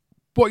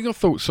 What are your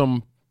thoughts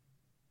on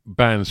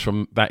bands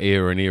from that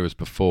era and eras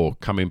before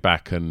coming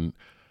back and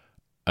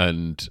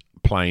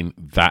playing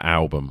that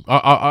album?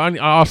 I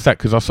asked that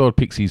because I saw the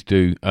Pixies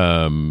do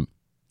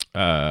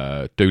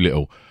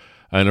Doolittle,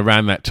 and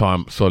around that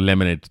time saw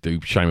Lemonhead do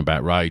Shame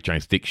About Ray,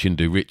 Jane's Addiction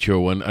do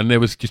Ritual, and there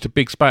was just a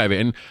big spate of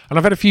it. And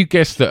I've had a few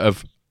guests that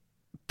have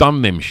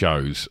done them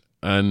shows,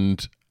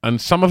 and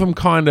some of them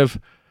kind of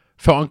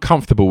felt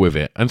uncomfortable with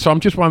it. And so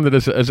I'm just wondering,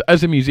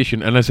 as a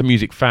musician and as a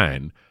music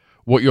fan,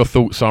 what your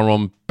thoughts are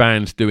on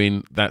bands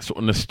doing that sort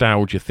of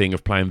nostalgia thing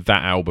of playing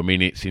that album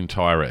in its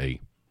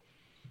entirety.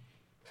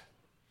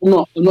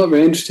 I'm not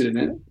very interested in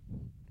it.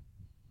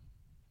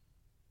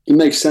 It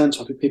makes sense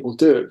why people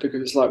do it,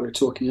 because it's like we were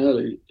talking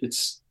earlier.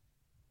 It's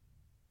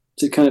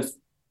to kind of,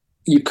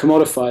 you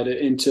commodified it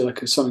into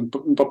like something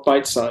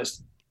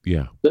bite-sized.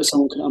 Yeah. That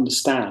someone can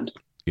understand.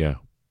 Yeah.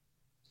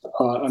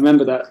 I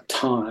remember that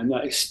time,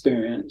 that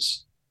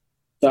experience.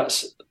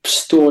 That's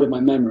stored in my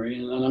memory,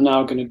 and I'm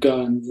now going to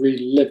go and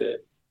relive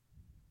it.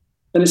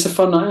 and it's a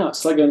fun night out.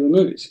 It's like going to the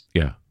movies.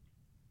 Yeah.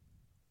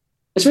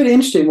 It's really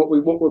interesting what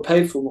we're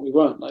paid for and what we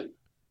won't. Like,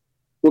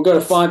 we'll go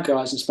to Five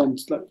Guys and spend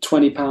like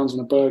 £20 on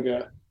a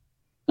burger,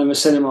 and the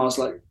cinema's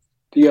like,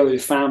 you go with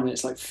your family,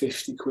 it's like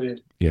 50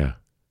 quid. Yeah.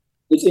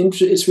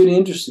 It's really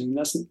interesting.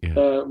 That's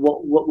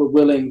what we're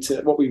willing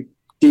to, what we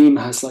deem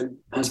has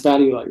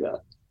value like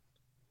that.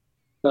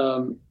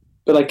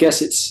 But I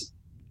guess it's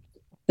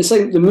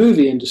like the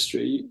movie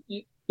industry.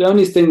 The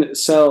only thing that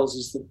sells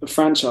is the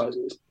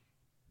franchises,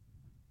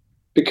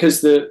 because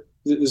the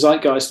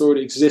zeitgeist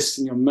already exists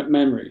in your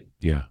memory.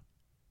 Yeah.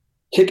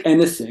 Pick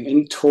anything,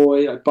 any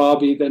toy, like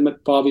Barbie.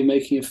 Barbie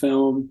making a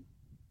film.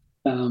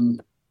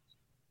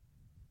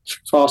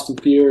 Fast and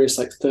Furious,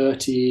 like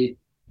 30,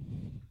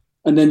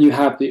 and then you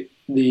have the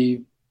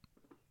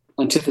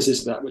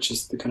antithesis of that, which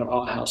is the kind of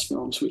art house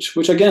films,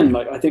 which again,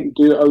 like, I think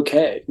do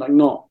okay, like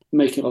not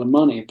making a lot of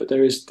money, but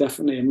there is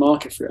definitely a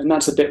market for it, and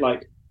that's a bit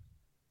like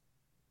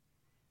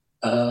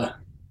the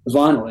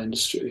vinyl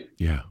industry.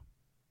 Yeah.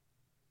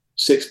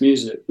 Six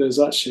Music. There's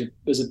a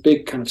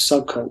big kind of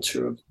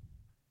subculture of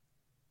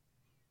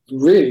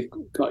really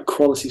like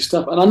quality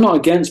stuff, and I'm not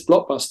against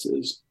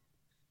blockbusters.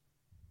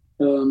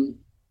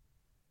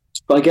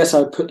 But I guess I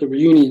would put the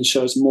reunion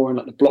shows more in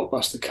like the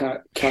blockbuster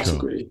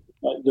category,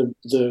 sure. Like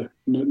the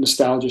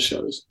nostalgia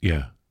shows.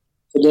 Yeah.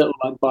 A little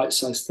like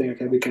bite-sized thing.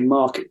 Okay, we can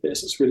market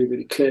this. It's really,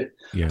 really clear.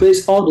 Yeah. But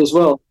it's odd as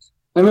well.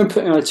 I remember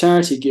putting on a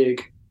charity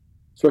gig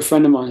for a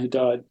friend of mine who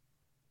died,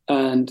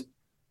 and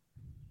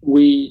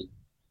we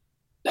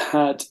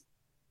had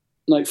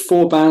like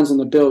 4 bands on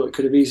the bill that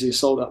could have easily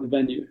sold out the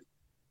venue.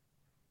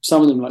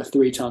 Some of them like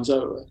 3 times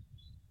over,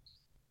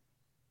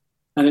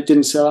 and it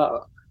didn't sell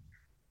out.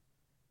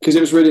 Because it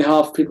was really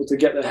hard for people to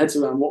get their heads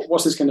around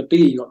what's this going to be.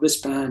 You got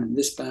this band and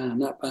this band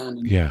and that band.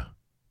 And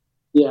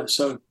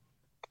so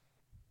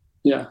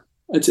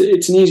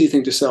it's an easy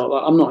thing to sell.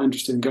 Like, I'm not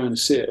interested in going to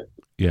see it.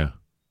 Yeah,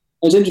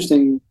 it's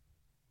interesting.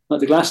 Like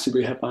the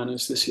Glastonbury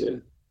headliners this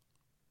year.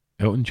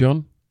 Elton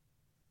John.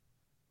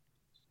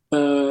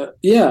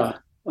 Yeah,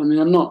 I mean,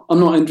 I'm not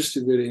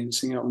interested really in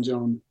seeing Elton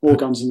John or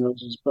Guns N'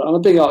 Roses, but I'm a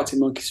big Arctic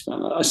Monkeys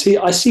fan. I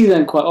see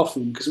them quite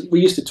often because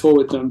we used to tour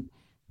with them.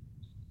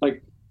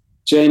 Like,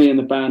 Jamie and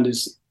the band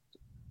is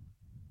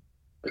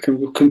a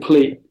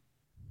complete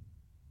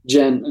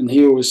gent, and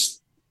he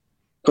always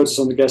puts us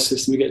on the guest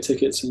list and we get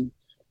tickets. And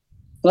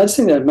I just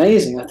think they're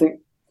amazing. I think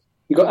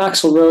you got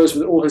Axl Rose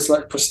with all his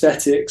like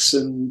prosthetics,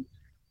 and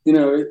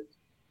and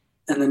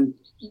then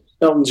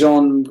Elton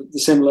John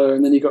similar,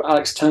 and then you got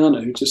Alex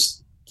Turner, who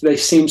just, they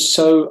seem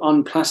so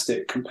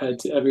unplastic compared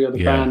to every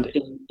other band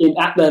in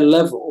at their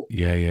level.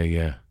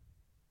 Yeah.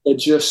 They're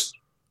just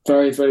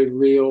very, very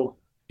real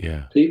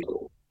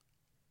people.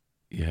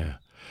 Yeah.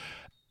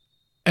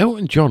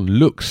 Elton John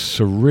looks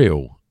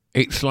surreal.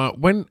 It's like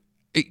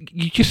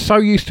you're just so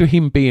used to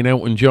him being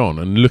Elton John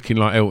and looking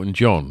like Elton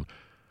John.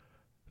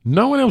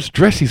 No one else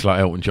dresses like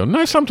Elton John.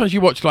 No, sometimes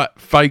you watch like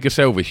Vegas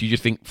Elvis, you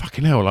just think,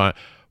 fucking hell, like,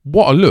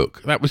 what a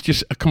look. That was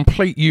just a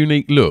complete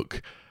unique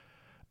look.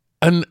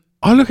 And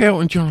I look at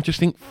Elton John and just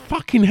think,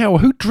 fucking hell,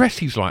 who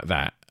dresses like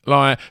that?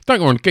 Like, don't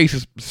get me wrong, Geese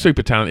is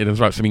super talented and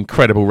writes some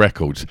incredible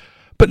records,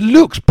 but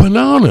looks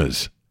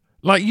bananas.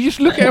 Like, you just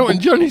look at Elton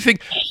John and you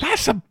think,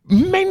 that's a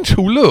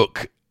mental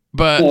look.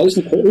 But it's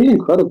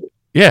incredible.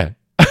 Yeah,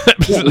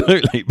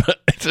 absolutely.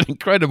 But it's an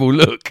incredible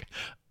look.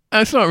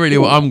 And it's not really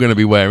what I'm going to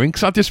be wearing,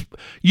 because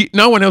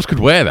no one else could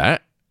wear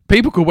that.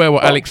 People could wear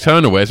what Alex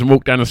Turner wears and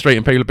walk down the street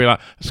and people would be like,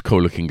 that's a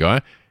cool looking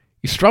guy.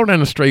 You stroll down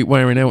the street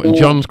wearing Elton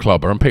John's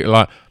clobber and people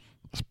are like,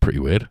 that's pretty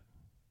weird.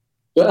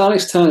 But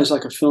Alex Turner is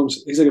like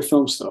he's like a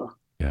film star.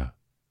 Yeah.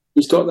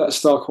 He's got that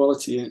star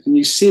quality, and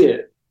you see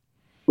it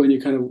when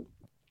you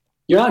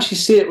actually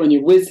see it when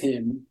you're with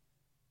him,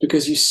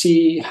 because you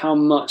see how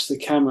much the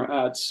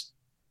camera adds.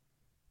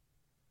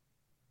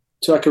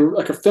 So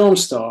like a film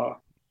star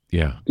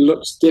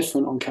looks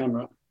different on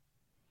camera.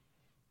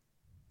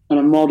 And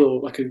a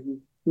model, like a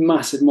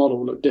massive model,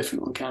 will look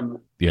different on camera.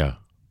 Yeah.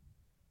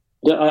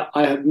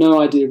 I have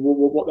no idea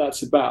what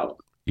that's about.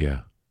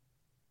 Yeah.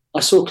 I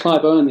saw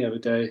Clive Owen the other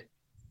day.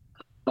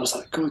 I was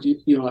like, God,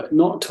 you're like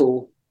not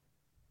tall.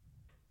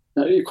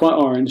 You're quite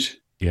orange.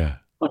 Yeah.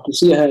 I can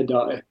see your hair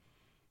dye.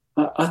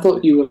 I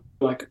thought you were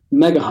like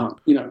mega hunk,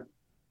 and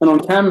on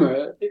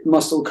camera it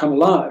must all come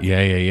alive.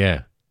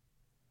 Yeah.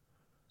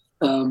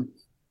 But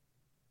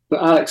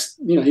Alex,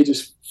 he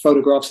just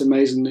photographs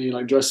amazingly,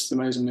 like dresses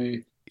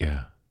amazingly.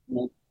 Yeah.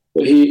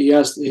 But he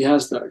has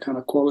that kind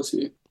of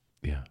quality.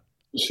 Yeah.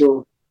 For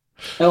sure.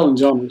 Elton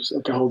John is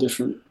like a whole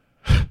different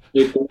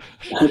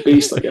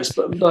beast, I guess,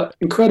 but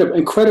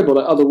incredible,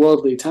 like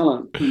otherworldly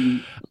talent.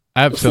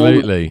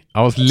 Absolutely.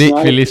 I was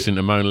literally listening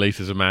to Mona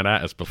Lisa's and Mad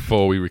Hatters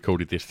before we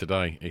recorded this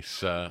today.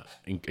 It's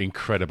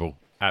incredible.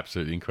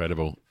 Absolutely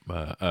incredible.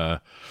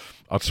 I'd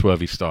swerve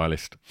his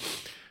stylist.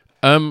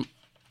 Let's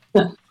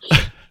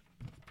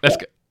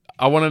go.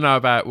 I want to know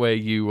about where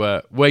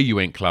you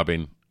went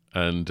clubbing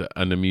and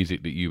the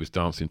music that you was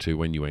dancing to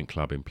when you went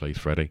clubbing, please,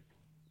 Freddie.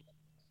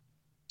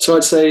 So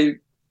I'd say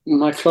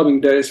my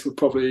clubbing days were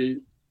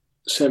probably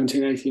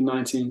 17, 18,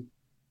 19.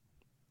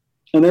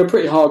 and they were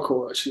pretty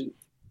hardcore actually.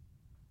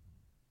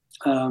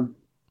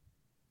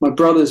 My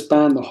brother's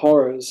band, The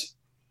Horrors,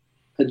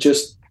 had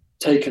just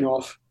taken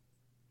off,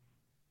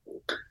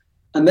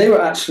 and they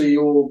were actually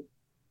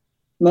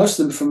most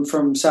of them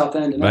from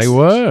Southend. They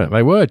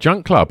were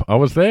Junk Club. I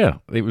was there.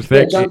 It was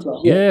there. Junk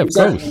Club. Yeah,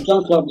 exactly. Of course.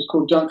 Junk Club was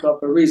called Junk Club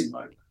for a reason.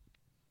 Like,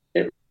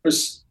 it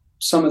was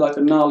some of like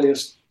the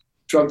gnarliest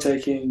drug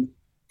taking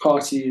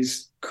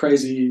parties,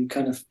 crazy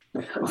kind of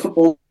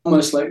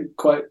almost like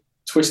quite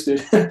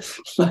twisted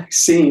like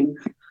scene,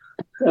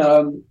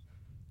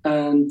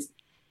 and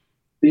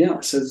yeah.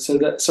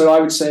 So I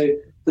would say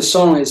the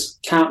song is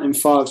 "Counting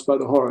Fives" by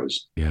The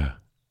Horrors. Yeah,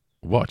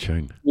 what a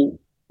tune.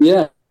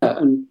 Yeah,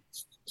 and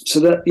so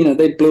that, you know,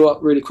 they blew up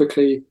really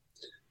quickly,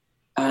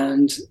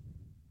 and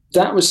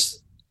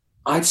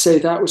I'd say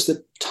that was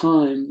the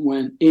time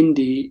when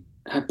indie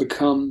had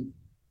become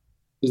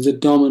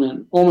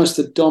almost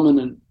the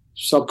dominant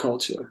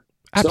subculture.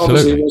 Absolutely. So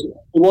obviously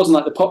it wasn't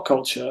like the pop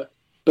culture,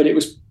 but it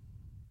was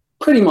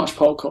pretty much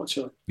pop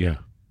culture. Yeah.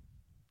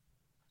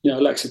 You know,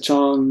 Alexa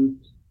Chung,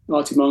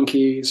 Arctic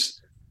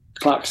Monkeys,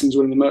 Klaxons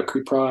winning the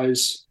Mercury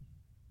Prize,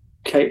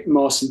 Kate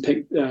Moss and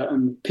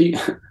Pink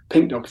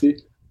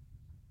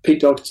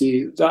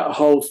Doherty, that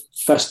whole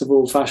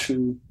festival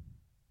fashion,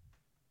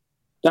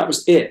 that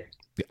was it.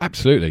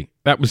 Absolutely.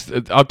 That was.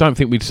 I don't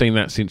think we'd seen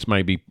that since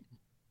maybe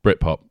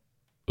Britpop.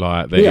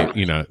 Like,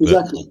 you know,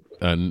 exactly.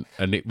 And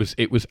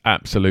it was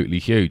absolutely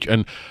huge.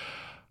 And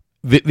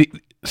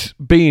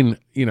being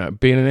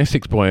an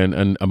Essex boy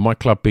and my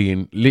club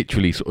being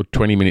literally sort of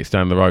 20 minutes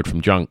down the road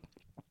from Junk,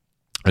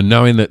 and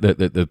knowing that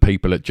the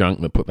people at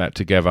Junk that put that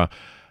together,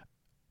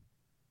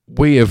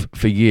 we have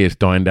for years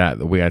dined out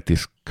that we had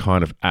this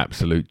kind of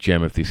absolute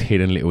gem of this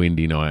hidden little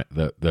indie night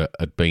that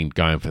had been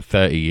going for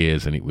 30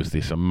 years, and it was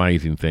this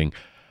amazing thing.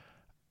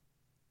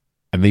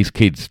 And these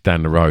kids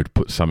down the road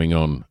put something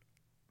on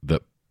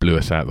that blew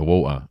us out of the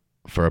water.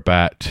 For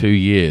about 2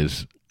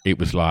 years, it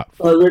was like,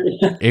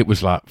 it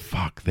was like,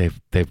 fuck, they've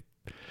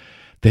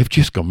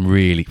just gone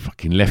really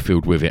fucking left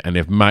field with it, and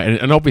they've made,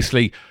 and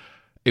obviously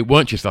it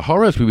weren't just the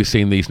Horrors. We were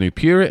seeing these New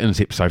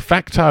Puritans, Ipso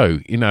Facto,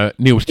 you know,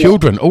 Neil's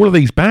Children. All of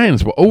these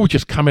bands were all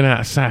just coming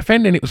out of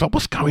Southend, and it was like,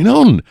 what's going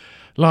on?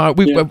 Like,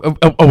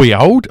 are we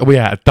old? Are we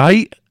out of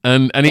date?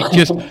 And it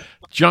just,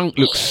 Junk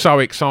looks so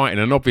exciting,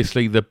 and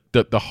obviously the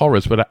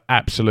Horrors were the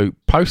absolute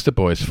poster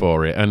boys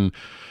for it, and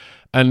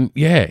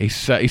yeah, it's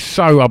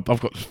so. I've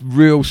got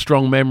real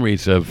strong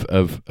memories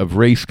of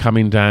Reese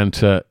coming down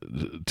to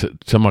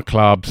my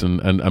clubs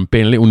and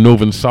being a little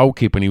Northern Soul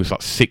kid when he was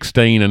like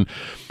 16, and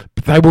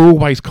they were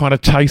always kind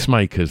of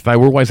tastemakers. They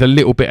were always a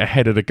little bit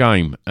ahead of the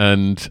game,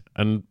 and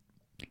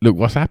look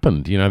what's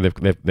happened. You know,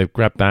 they've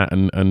grabbed that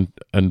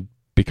and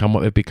become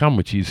what they've become,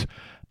 which is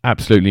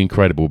absolutely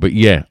incredible. But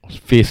yeah, I was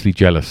fiercely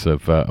jealous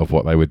of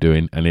what they were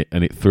doing, and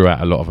it threw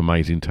out a lot of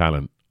amazing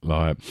talent.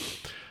 Like,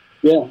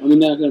 yeah, I mean,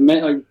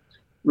 like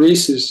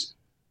Reese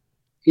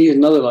he's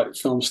another like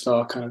film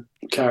star kind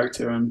of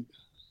character, and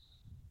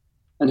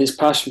his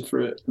passion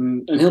for it,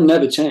 and he'll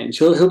never change.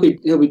 He'll be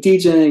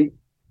DJing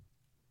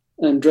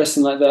and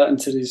dressing like that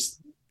until he's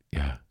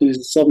in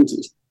his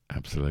 70s.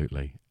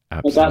 Absolutely.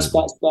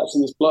 That's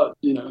in his blood,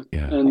 you know.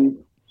 Yeah. And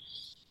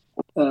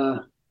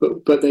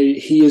but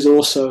he is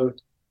also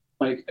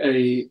like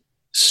a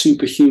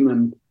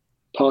superhuman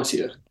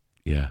partier.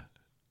 Yeah.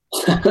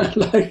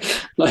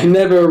 like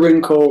never a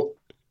wrinkle.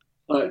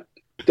 Like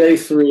day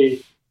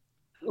 3,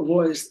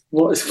 what is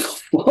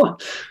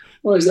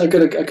I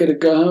gotta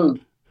go home.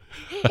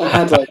 I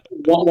had like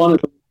one of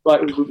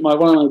my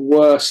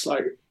worst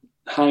like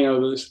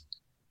hangovers.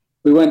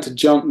 We went to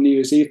Junk New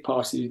Year's Eve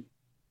party.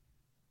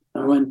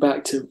 I went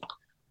back to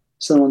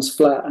someone's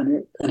flat,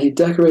 and he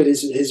decorated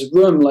his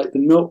room like the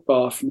Milk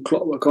Bar from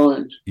Clockwork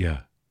Orange. Yeah.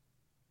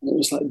 And it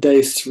was like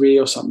day 3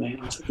 or something.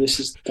 I was like, this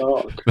is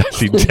dark.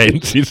 That's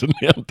intense, isn't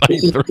it? On day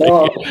 3.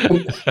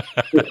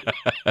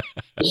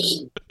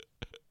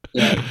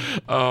 Yeah.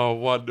 Oh,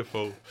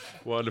 wonderful.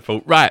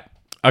 Right.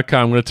 Okay,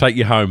 I'm going to take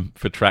you home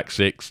for track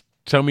 6.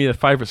 Tell me your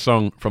favourite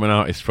song from an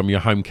artist from your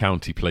home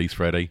county, please,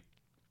 Freddie.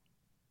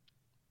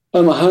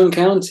 Oh, my home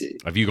county?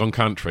 Have you gone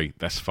country?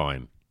 That's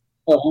fine.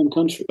 Oh, home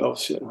country. Oh,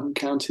 shit, home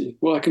county.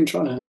 Well, I can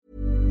try it.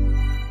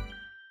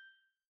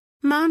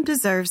 Mom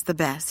deserves the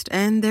best,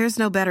 and there's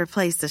no better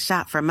place to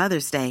shop for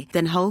Mother's Day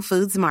than Whole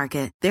Foods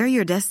Market. They're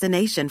your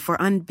destination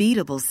for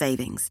unbeatable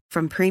savings,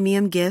 from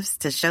premium gifts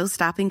to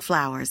show-stopping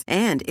flowers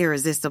and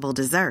irresistible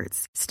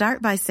desserts.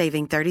 Start by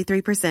saving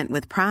 33%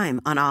 with Prime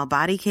on all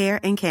body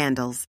care and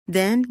candles.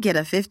 Then get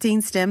a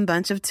 15-stem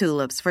bunch of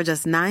tulips for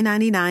just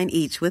 $9.99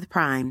 each with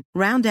Prime.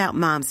 Round out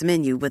Mom's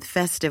menu with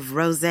festive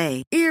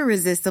rosé,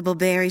 irresistible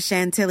berry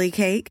chantilly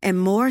cake,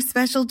 and more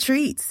special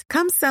treats.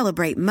 Come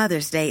celebrate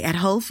Mother's Day at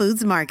Whole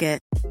Foods Market.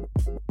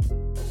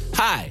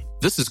 Hi,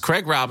 this is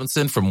Craig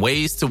Robinson from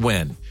Ways to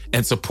Win,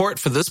 and support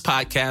for this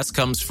podcast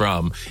comes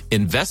from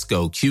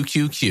Invesco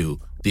QQQ,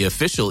 the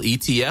official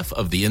ETF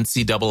of the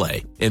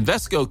NCAA.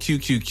 Invesco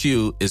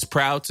QQQ is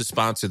proud to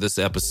sponsor this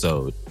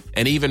episode,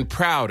 and even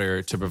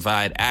prouder to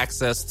provide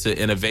access to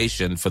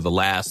innovation for the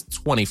last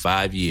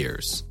 25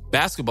 years.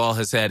 Basketball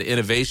has had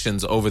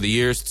innovations over the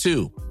years,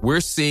 too.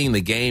 We're seeing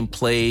the game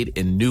played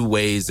in new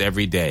ways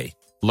every day.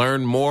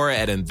 Learn more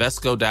at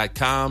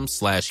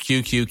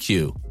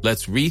Invesco.com/QQQ.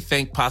 Let's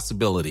rethink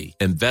possibility.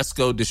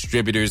 Invesco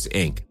Distributors,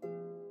 Inc.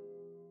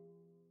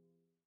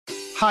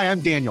 Hi, I'm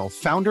Daniel,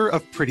 founder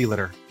of Pretty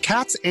Litter.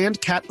 Cats and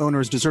cat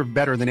owners deserve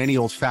better than any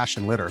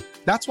old-fashioned litter.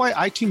 That's why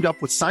I teamed up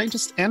with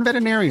scientists and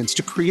veterinarians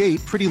to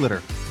create Pretty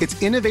Litter.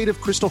 Its innovative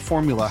crystal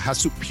formula has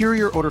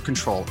superior odor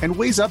control and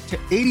weighs up to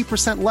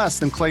 80% less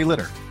than clay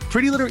litter.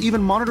 Pretty Litter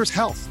even monitors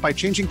health by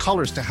changing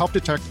colors to help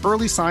detect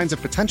early signs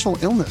of potential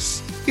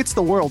illness. It's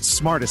the world's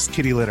smartest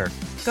kitty litter.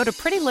 Go to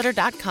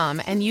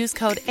prettylitter.com and use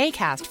code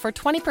ACAST for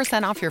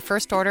 20% off your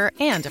first order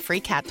and a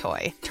free cat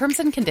toy. Terms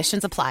and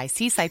conditions apply.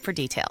 See site for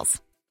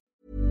details.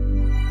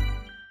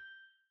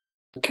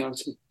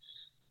 County.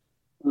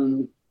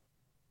 No,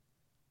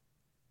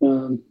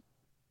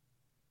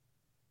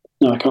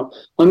 I can't.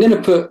 I'm going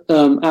to put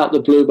 "Out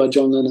the Blue" by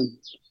John Lennon.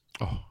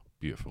 Oh,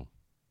 beautiful.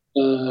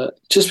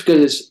 Just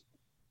because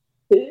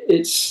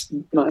it's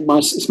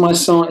my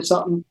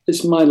song.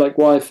 It's my like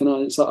wife and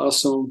I. It's like our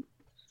song,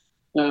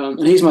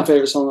 and he's my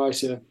favorite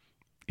songwriter.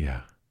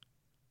 Yeah.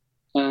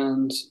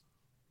 And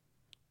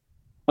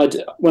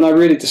when I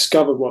really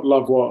discovered what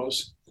love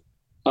was,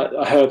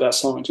 I heard that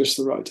song at just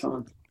the right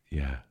time.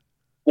 Yeah.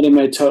 And it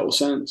made total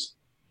sense.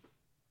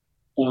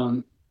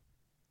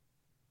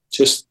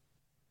 Just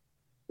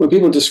when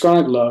people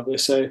describe love, they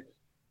say,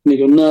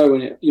 you'll know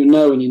when you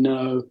know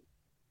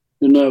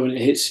when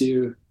it hits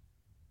you.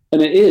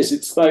 And it is.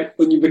 It's like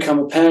when you become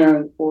a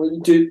parent or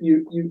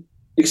you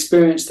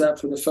experience that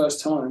for the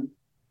first time.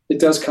 It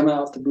does come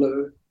out of the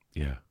blue.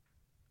 Yeah.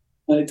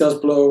 And it does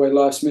blow away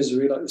life's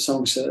misery, like the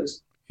song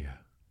says. Yeah.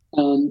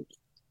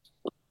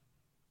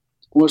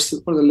 What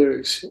are the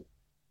lyrics?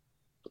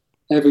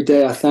 Every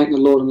day I thank the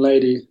Lord and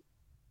Lady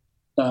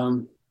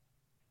for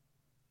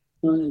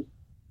the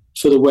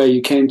way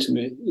you came to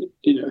me,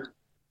 you know.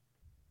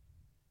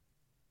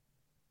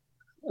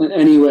 And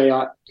anyway,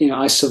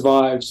 I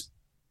survived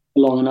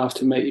long enough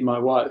to make you my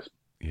wife.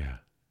 Yeah.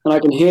 And I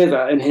can hear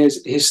that in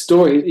his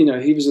story. You know,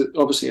 he was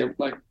obviously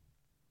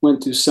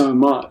went through so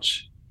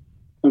much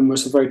and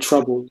was a very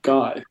troubled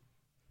guy.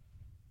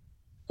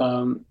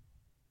 And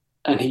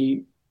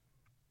he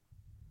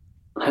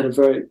had a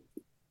very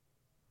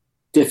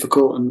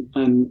difficult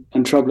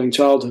and troubling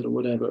childhood or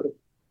whatever,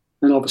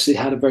 and obviously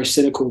had a very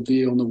cynical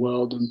view on the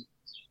world. And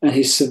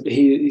he's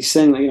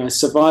saying that, I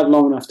survived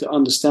long enough to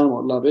understand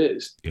what love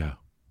is. Yeah.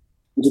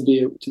 To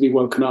be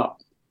woken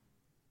up.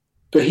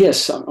 But he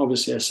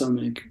obviously has so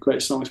many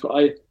great songs.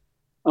 But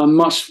I'm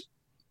much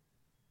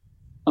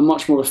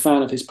more of a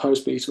fan of his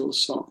post-Beatles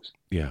songs.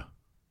 Yeah.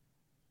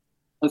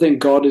 I think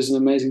God is an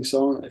amazing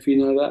song. If you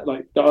know that,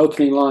 like the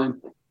opening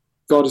line,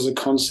 God is a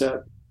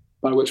concept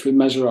by which we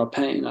measure our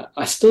pain.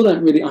 I still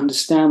don't really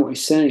understand what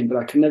he's saying, but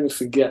I can never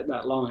forget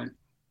that line.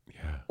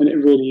 Yeah. And it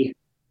really,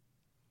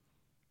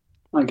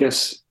 I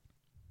guess,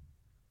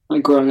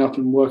 like growing up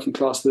in working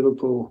class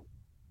Liverpool,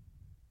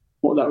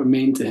 what that would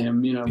mean to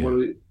him, what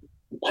the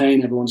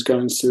pain everyone's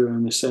going through,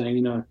 and they're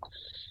saying,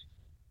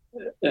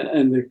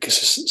 and the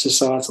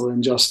societal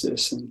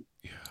injustice. And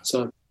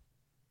so.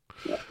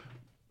 Yeah.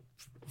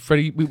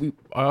 Freddie,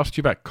 I asked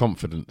you about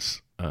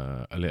confidence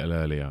a little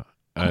earlier,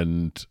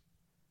 and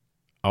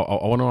I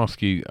want to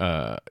ask you,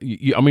 I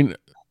mean,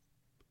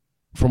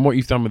 from what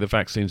you've done with the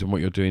vaccines and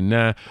what you're doing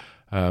now,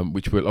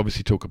 which we'll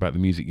obviously talk about the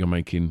music you're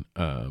making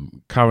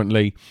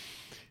currently,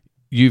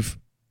 you've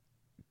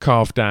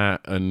carved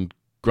out and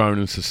grown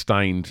and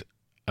sustained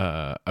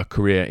a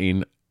career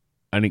in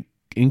an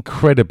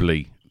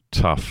incredibly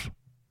tough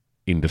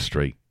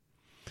industry.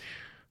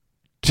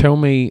 Tell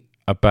me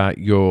about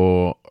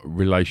your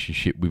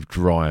relationship with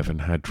drive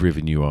and how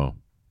driven you are.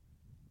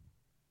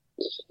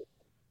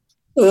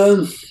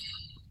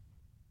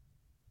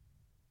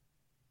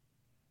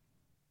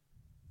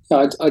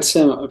 I'd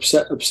say I'm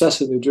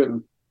obsessively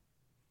driven.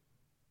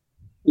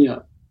 Yeah,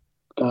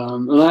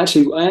 and I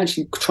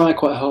actually try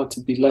quite hard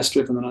to be less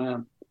driven than I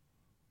am.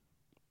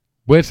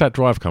 Where's that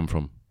drive come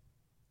from?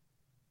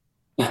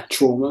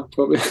 Trauma,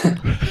 probably.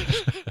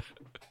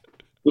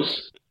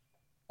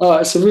 Oh,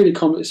 it's a really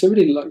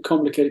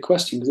complicated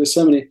question because there's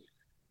so many.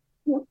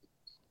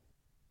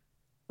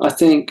 I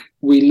think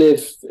we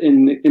live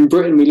in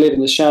Britain. We live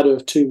in the shadow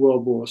of 2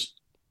 world wars,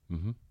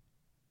 mm-hmm.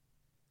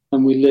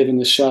 and we live in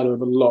the shadow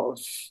of a lot of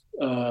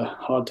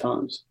hard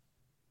times.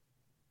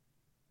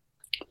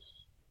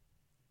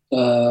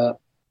 I'd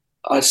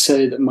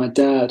say that my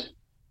dad,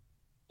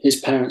 his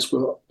parents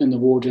were in the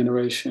war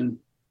generation.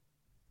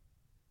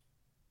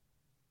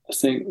 I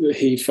think that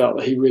he felt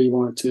that he really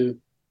wanted to.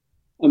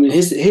 I mean,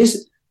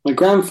 my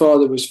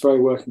grandfather was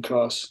very working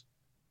class,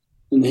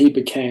 and he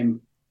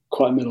became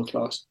quite middle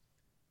class.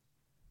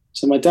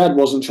 So my dad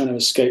wasn't trying to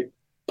escape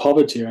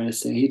poverty or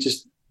anything. He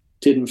just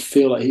didn't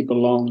feel like he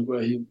belonged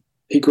where he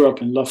grew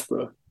up in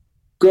Loughborough.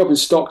 Grew up in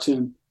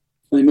Stockton,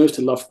 and he moved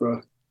to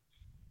Loughborough.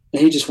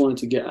 And he just wanted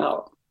to get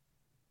out.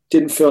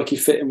 Didn't feel like he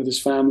fit in with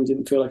his family,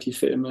 didn't feel like he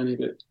fit in with any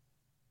of it.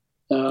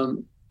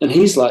 And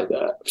he's like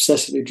that,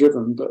 obsessively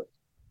driven. But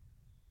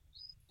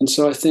And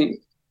so I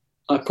think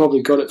I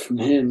probably got it from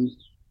him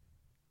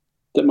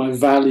that my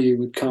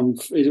value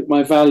comes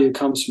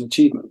from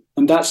achievement.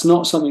 And that's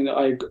not something that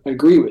I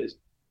agree with.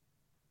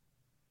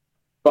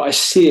 But I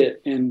see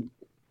it in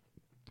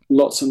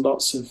lots and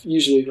lots of,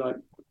 usually like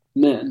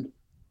men,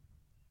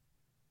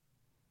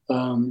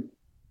 who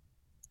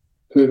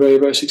are very,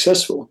 very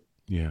successful.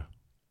 Yeah.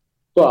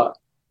 But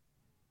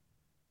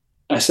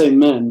I say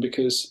men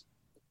because,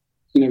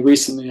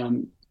 recently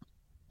I'm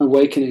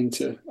awakening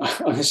to,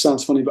 this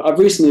sounds funny, but I've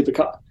recently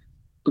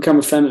become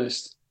a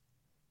feminist.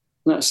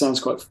 And that sounds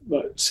quite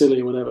like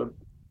silly or whatever.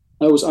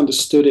 I always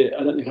understood it.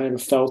 I don't think I ever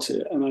felt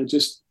it. And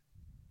it's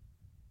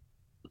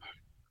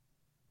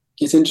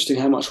interesting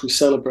how much we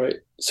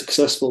celebrate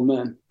successful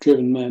men,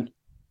 driven men.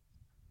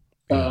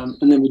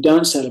 And then we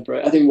don't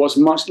celebrate. I think what's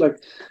much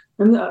like,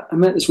 I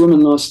met this woman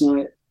last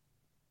night.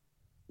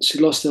 She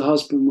lost her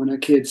husband when her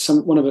kids,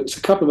 a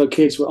couple of her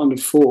kids were under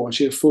 4, and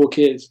she had 4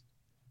 kids.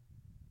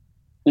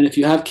 And if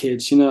you have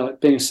kids,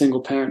 being a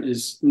single parent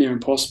is near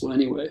impossible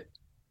anyway.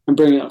 And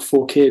bringing up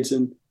 4 kids,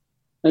 and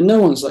no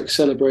one's like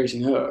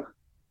celebrating her.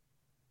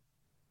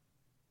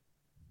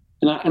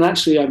 And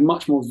actually, I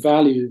much more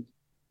value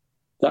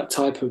that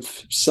type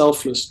of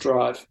selfless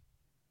drive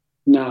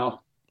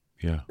now.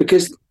 Yeah.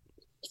 Because the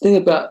thing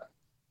about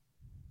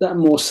that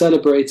more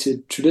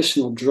celebrated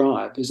traditional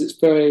drive is it's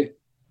very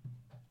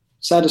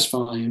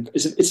satisfying.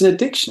 It's an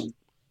addiction.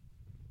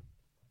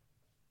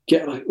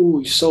 Get like, oh,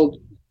 you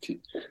sold,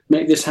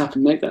 make this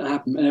happen, make that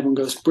happen, and everyone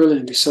goes,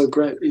 brilliant, it's so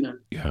great,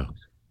 Yeah.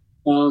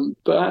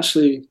 But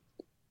actually,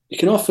 it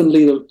can often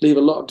leave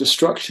a lot of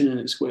destruction in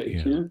its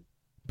wake. Yeah.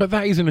 But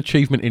that is an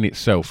achievement in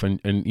itself, and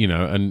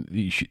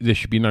there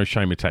should be no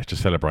shame attached to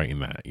celebrating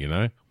that.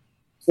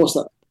 What's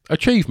that?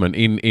 Achievement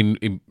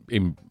in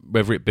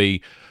whether it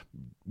be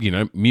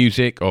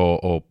music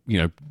or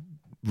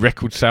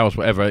record sales,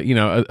 whatever.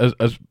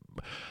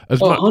 As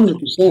much. 100%.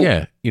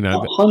 Yeah.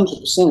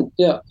 100%.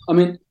 Yeah. I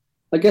mean,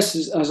 I guess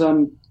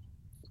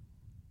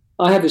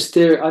I have this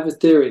theory. I have a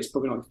theory. It's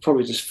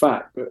probably just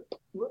fact, but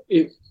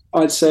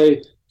I'd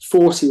say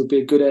 40 would be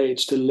a good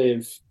age to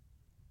live.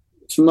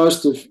 For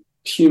most of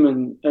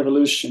human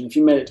evolution, if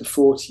you made it to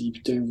 40, you'd be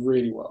doing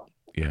really well.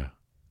 Yeah.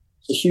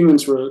 So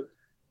humans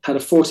had a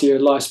 40-year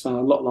lifespan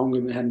a lot longer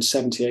than they had in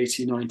 70,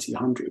 80, 90,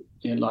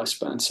 100-year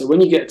lifespan. So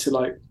when you get to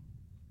like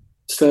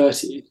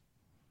 30,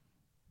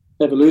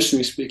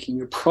 evolutionary speaking,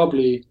 you're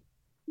probably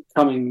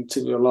coming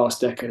to the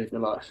last decade of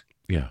your life.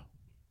 Yeah.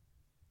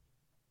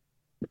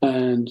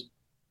 And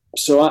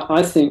so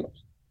I think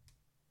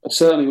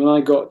certainly when I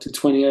got to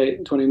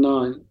 28,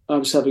 29, I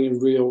was having a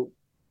real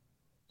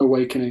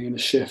awakening and a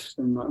shift.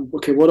 And like,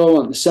 okay, what do I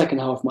want the second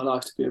half of my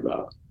life to be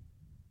about?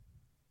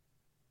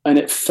 And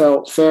it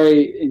felt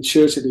very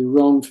intuitively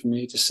wrong for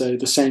me to say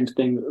the same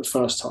thing that the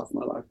first half of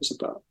my life was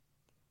about,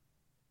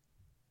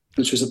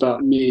 which was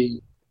about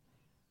me,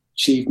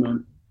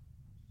 achievement,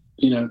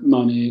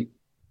 money,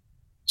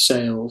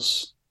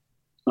 sales,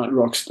 like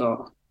rock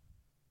star,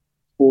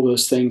 all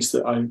those things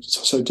that I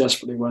so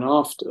desperately went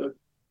after.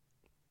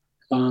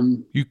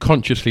 You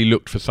consciously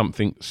looked for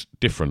something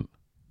different.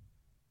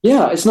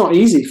 Yeah, it's not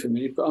easy for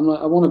me, but I'm like,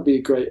 I want to be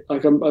a great,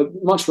 I'd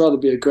much rather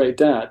be a great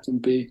dad than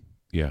be,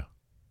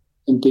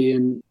 and be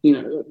in,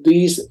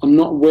 I'm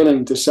not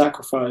willing to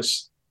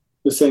sacrifice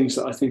the things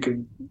that I think are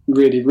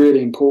really,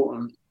 really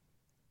important,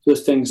 the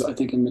things that I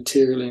think are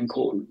materially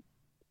important.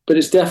 But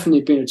it's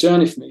definitely been a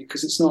journey for me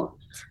because it's not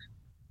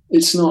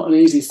an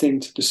easy thing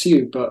to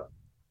pursue, but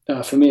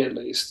for me at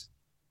least.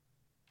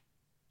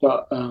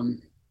 But I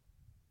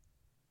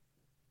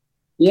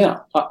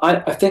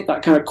think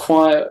that kind of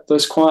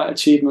those quiet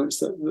achievements,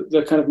 that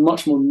they're kind of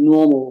much more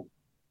normal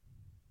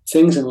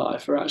things in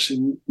life, are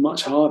actually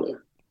much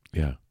harder.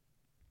 Yeah.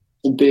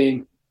 Than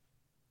being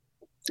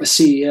a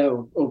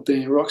CEO or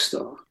being a rock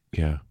star.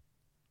 Yeah.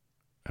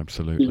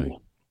 Absolutely.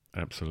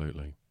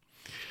 Absolutely.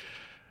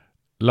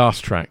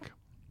 Last track.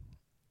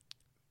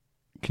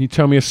 Can you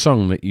tell me a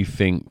song that you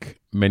think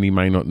many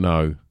may not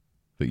know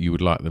that you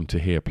would like them to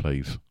hear,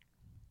 please?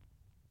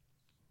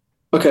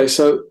 Okay,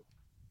 so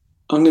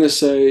I'm going to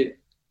say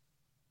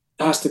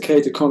Hasta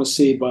que te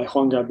conocí by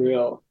Juan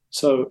Gabriel.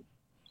 So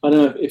I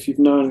don't know if you've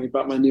known anything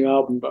about my new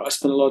album, but I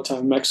spent a lot of time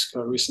in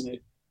Mexico recently.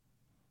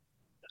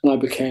 And I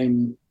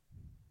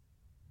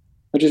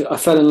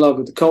fell in love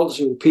with the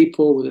culture, with the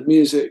people, with the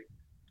music.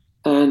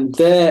 And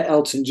their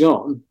Elton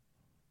John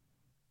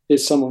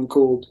is someone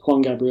called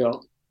Juan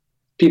Gabriel.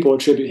 People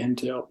attribute him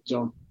to Elton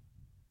John.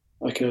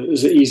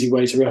 There's an easy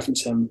way to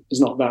reference him.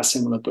 He's not that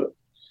similar, but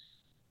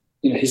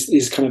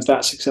he's kind of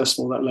that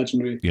successful, that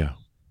legendary. Yeah.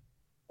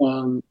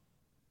 And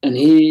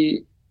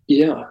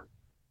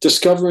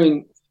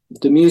discovering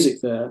the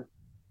music there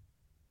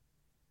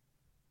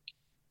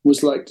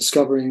was like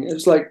discovering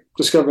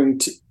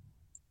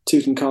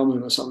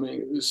Tutankhamun or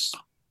something.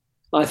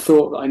 I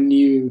thought that I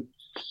knew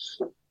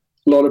a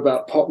lot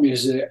about pop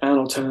music and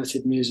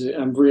alternative music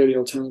and really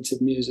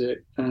alternative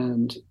music,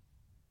 and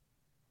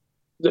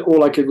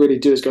all I could really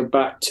do is go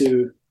back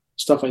to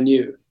stuff I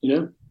knew,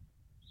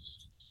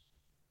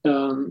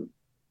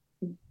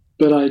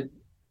 But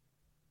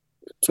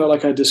felt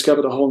like I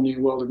discovered a whole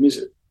new world of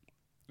music.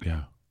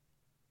 Yeah.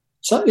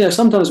 So yeah,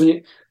 sometimes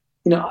when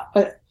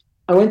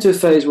I went to a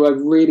phase where I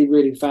really,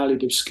 really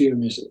valued obscure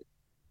music.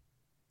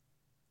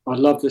 I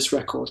love this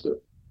record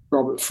that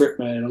Robert Fripp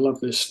made. I love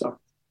this stuff.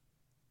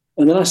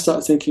 And then I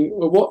started thinking,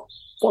 well,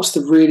 what's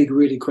the really,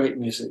 really great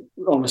music?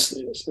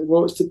 Honestly, it's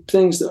the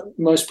things that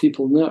most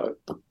people know.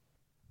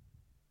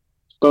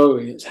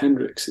 Bowie, it's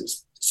Hendrix.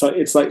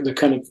 It's like the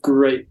kind of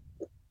great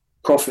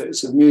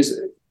prophets of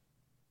music.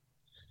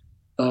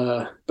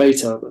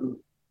 Beethoven.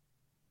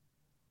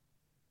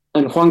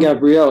 And Juan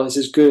Gabriel is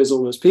as good as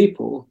all those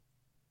people.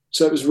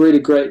 So it was really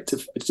great to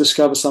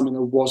discover something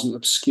that wasn't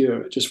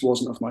obscure. It just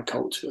wasn't of my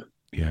culture.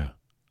 Yeah.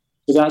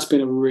 So that's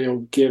been a real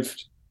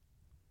gift.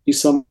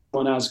 He's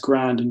someone as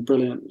grand and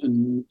brilliant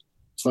and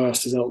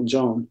versed as Elton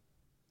John,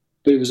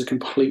 but it was a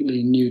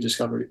completely new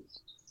discovery.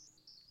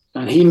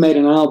 And he made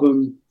an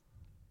album.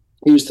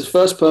 He was the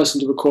first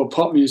person to record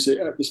pop music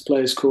at this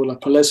place called La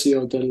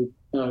Palacio de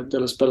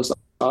las Bellas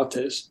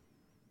Artes.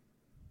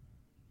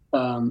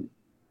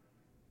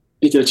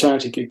 He did a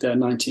charity gig there in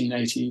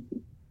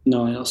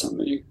 1989 or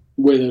something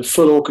with a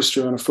full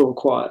orchestra and a full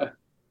choir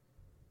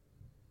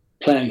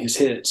playing his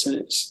hits.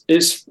 And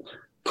it's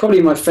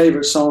probably my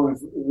favorite song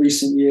of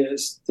recent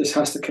years, This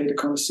Has to Cater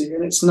Connoisseur.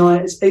 And it's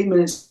 8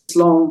 minutes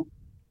long,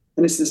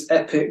 and it's this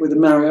epic with a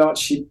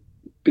mariachi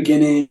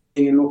beginning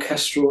and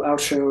orchestral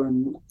outro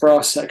and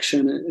brass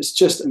section. It's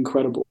just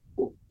incredible.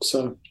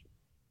 So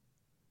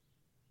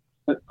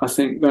I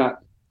think that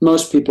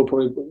most people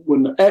probably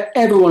wouldn't.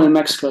 Everyone in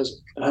Mexico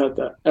has heard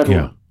that.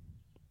 Everyone. Yeah.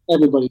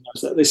 Everybody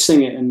knows that. They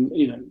sing it, and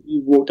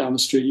you walk down the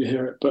street, you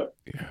hear it. But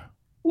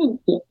in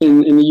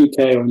the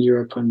UK or in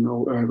Europe and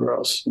or wherever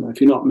else,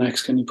 if you're not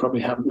Mexican, you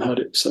probably haven't heard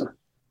it. So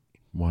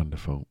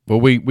wonderful.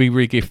 Well, we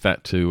re-gift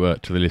that to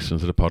the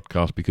listeners of the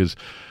podcast, because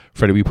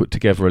Freddie, we put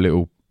together a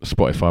little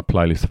Spotify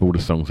playlist of all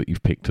the songs that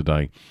you've picked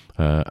today,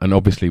 and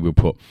obviously we'll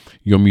put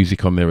your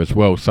music on there as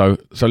well. So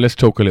let's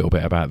talk a little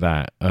bit about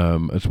that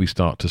as we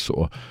start to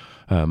sort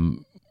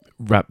of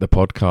wrap the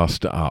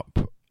podcast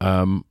up.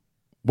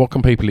 What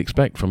can people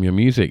expect from your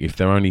music if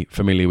they're only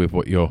familiar with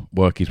what your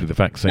work is with the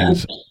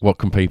vaccines? What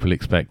can people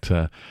expect?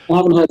 I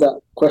haven't heard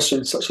that question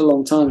in such a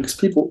long time, because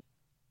people,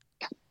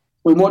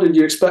 when What Did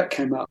You Expect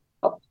came out,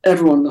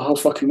 everyone in the whole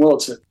fucking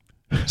world said,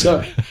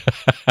 so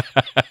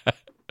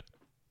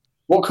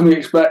what can we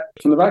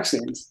expect from the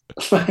vaccines?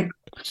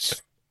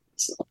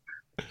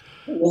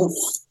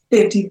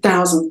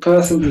 50,000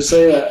 person to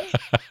say that.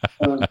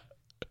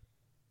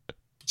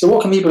 So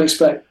what can people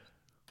expect?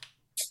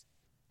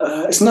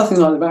 It's nothing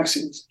like the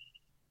vaccines,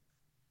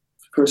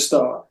 for a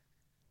start.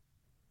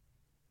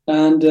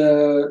 And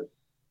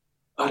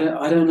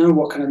I don't know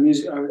what kind of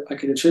music I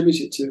could attribute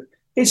it to.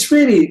 It's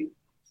really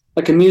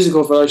like a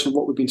musical version of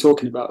what we've been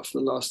talking about for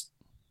the last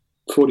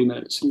 40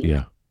 minutes.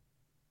 Yeah.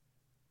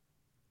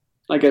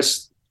 I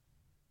guess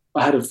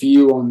I had a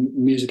view on the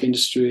music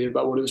industry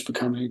about what it was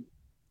becoming.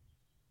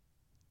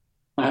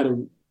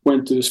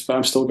 Went through this,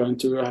 I'm still going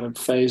through. I had a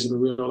phase of a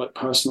real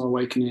personal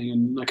awakening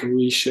and like a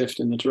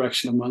reshift in the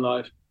direction of my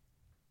life.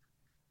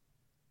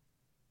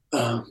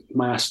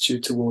 My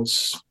attitude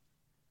towards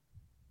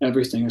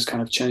everything is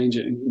kind of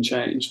changing and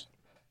changed.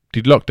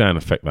 Did lockdown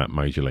affect that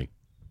majorly?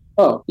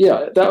 Oh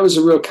yeah, that was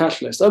a real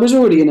catalyst. I was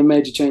already in a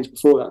major change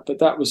before that,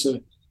 but I was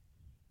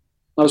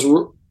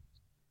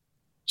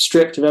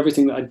stripped of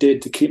everything that I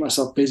did to keep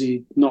myself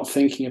busy, not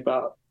thinking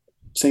about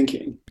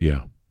thinking.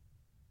 Yeah.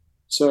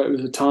 So it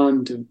was a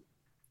time to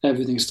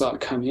everything started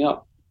coming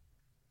up.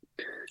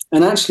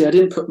 And actually, I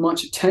didn't put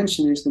much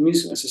attention into the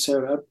music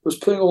necessarily. I was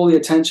putting all the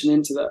attention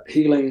into that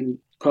healing and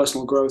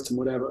personal growth and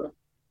whatever.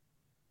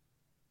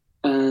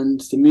 And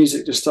the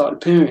music just started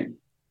appearing.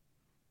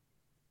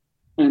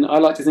 And I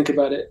like to think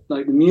about it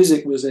like the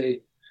music was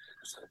like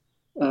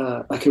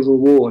a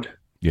reward.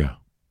 Yeah.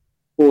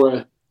 Or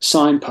a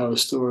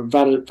signpost or a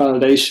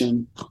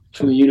validation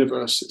from the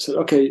universe. It said,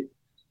 okay,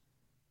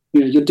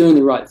 you're doing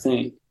the right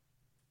thing.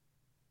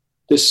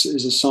 This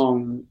is a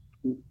song.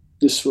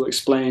 This will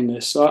explain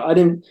this. So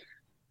it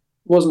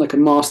wasn't like a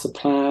master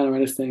plan or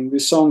anything.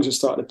 These songs just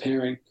started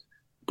appearing.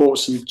 Bought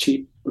some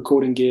cheap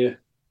recording gear,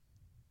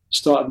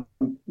 started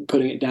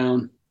putting it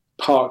down,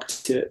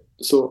 parked it,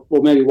 thought,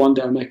 well, maybe one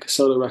day I'll make a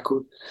solo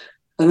record.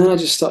 And then I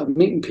just started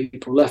meeting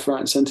people left, right,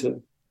 and center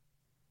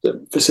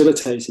that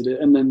facilitated it.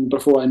 And then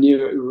before I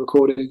knew it, we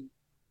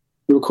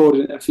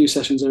recorded a few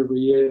sessions over a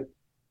year.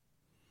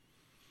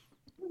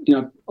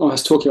 I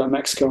was talking about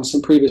Mexico on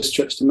some previous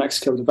trips to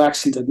Mexico with the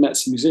vaccines. I'd met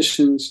some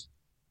musicians,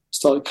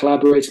 started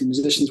collaborating with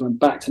musicians, went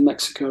back to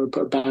Mexico,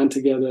 put a band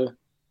together,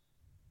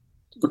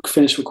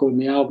 finished recording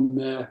the album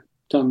there,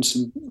 done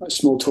some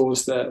small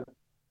tours there.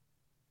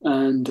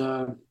 And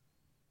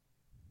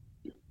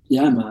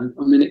yeah, man,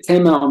 I mean, it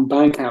came out on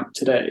Bandcamp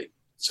today.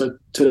 So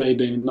today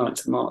being the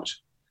 9th of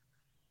March.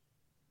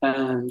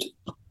 And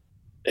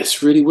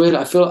it's really weird.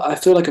 I feel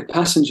like a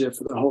passenger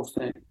for the whole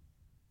thing.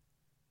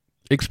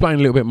 Explain a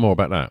little bit more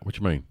about that. What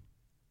do you mean?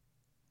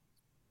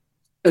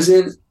 As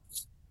in,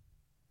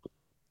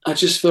 I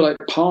just feel like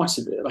part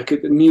of it. Like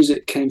the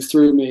music came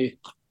through me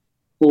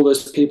all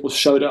those people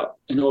showed up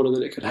in order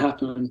that it could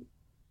happen.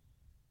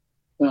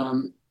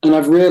 And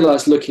I've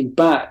realized looking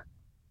back,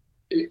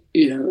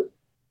 you know,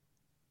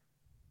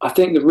 I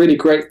think the really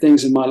great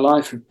things in my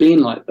life have been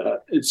like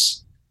that.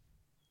 It's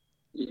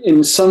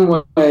in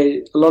some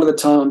way, a lot of the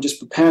time, I'm just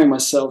preparing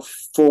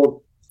myself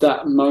for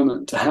that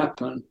moment to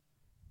happen.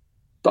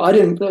 But I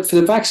didn't, for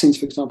the vaccines,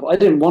 for example, I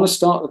didn't want to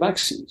start the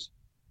vaccines.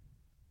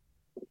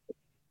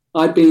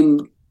 I'd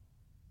been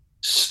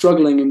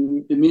struggling,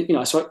 and you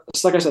know, so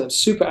it's like I said, I'm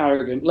super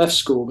arrogant, left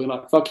school, being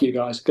like, fuck you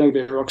guys, going to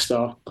be a rock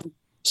star.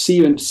 See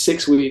you in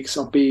 6 weeks,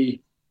 I'll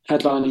be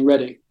headlining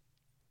Reading,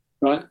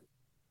 right?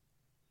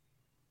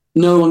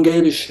 No one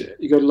gave a shit.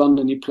 You go to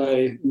London, you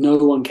play, no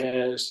one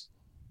cares.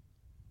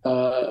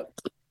 There's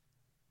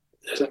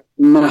a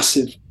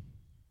massive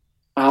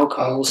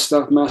alcohol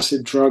stuff,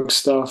 massive drug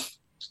stuff.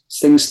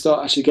 Things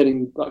start actually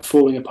getting like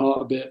falling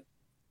apart a bit.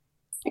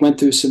 Went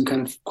through some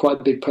kind of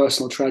quite big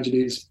personal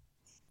tragedies.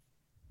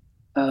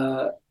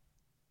 And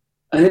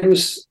it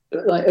was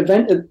like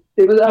that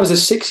was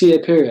a 6-year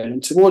period,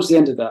 and towards the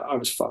end of that, I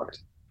was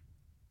fucked.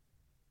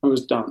 I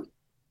was done.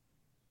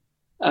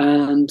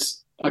 And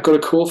I got a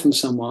call from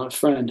someone, a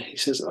friend. He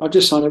says, "I've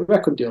just signed a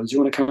record deal. Do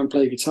you want to come and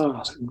play guitar?" I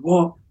was like,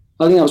 "What?"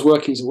 I think I was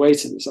working as a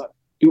waiter. It's like,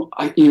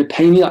 you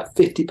pay me like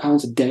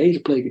 £50 a day to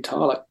play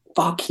guitar? Like,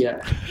 fuck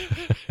yeah.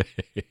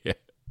 Yeah.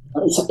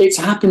 It's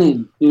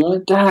happening, you know,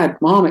 Dad,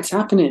 Mom, it's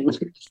happening.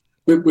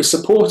 We're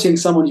supporting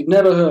someone you've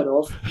never heard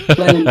of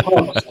playing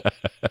pubs.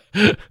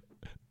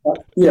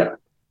 Yeah.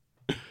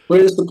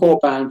 We're the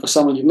support band for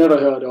someone you've never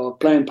heard of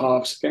playing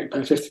pubs, getting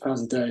paid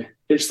 £50 a day.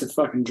 It's the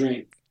fucking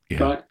dream,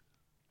 right?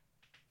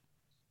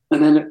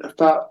 And then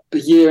about a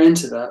year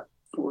into that,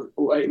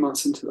 or 8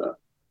 months into that,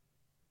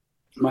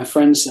 my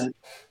friend said,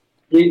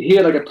 he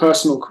had like a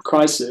personal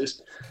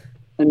crisis,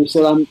 and he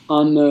said,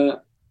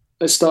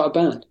 let's start a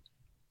band.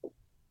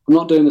 I'm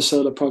not doing the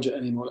solo project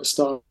anymore. Let's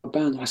start a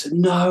band. And I said,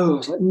 no. I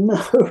was like,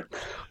 no.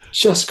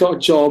 Just got a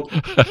job,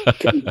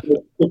 getting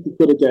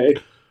 $50 a day.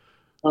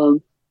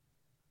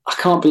 I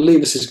can't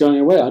believe this is going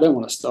away. I don't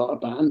want to start a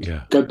band.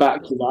 Yeah. Go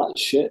back to that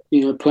shit,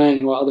 you know,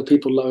 playing while other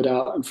people load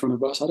out in front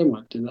of us. I don't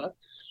want to do that.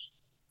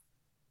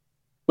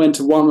 Went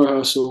to one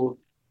rehearsal,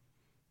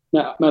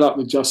 met up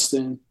with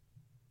Justin,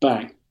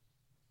 bang.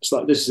 It's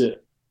like, this is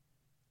it.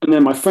 And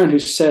then my friend who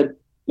said,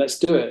 let's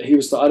do it, he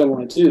was like, I don't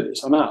want to do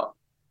this. I'm out.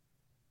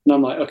 And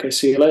I'm like, okay,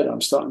 see you later.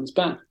 I'm starting this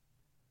band.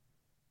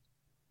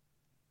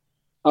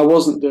 I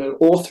wasn't the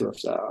author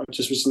of that. I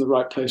just was in the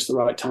right place, the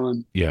right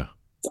time. Yeah.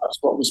 That's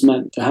what was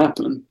meant to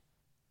happen.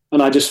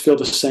 And I just feel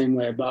the same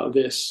way about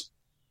this.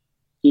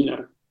 You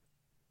know,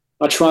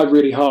 I tried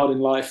really hard in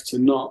life to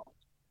not,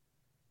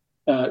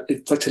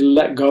 it's like to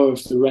let go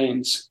of the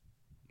reins.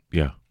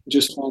 Yeah.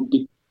 Just try and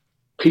be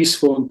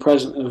peaceful and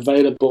present and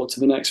available to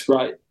the next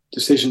right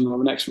decision or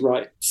the next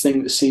right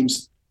thing that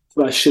seems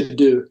that I should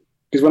do.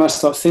 Because when I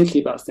start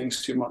thinking about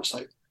things too much,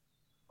 like,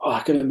 oh,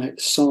 I'm going to make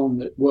the song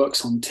that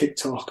works on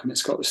TikTok and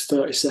it's got this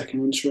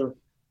 30-second intro,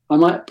 I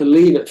might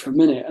believe it for a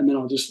minute and then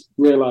I'll just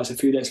realize a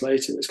few days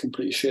later it's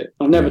complete shit.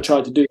 I've never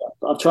tried to do that,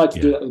 but I've tried to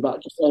do that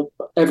about just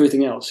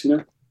everything else, you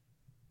know?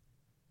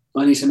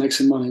 I need to make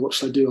some money. What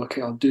should I do?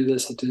 Okay, I'll do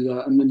this, I'll do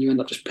that. And then you end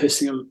up just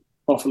pissing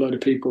off a load of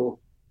people.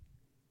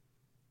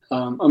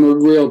 I'm a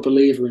real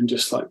believer in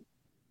just like,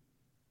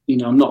 you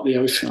know, I'm not the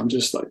ocean. I'm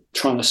just like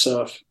trying to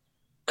surf,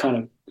 kind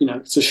of, you know,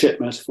 it's a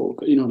shit metaphor,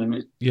 but you know what I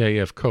mean? Yeah,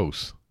 of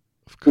course.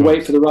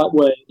 Wait for the right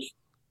wave.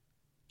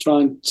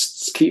 Try and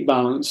keep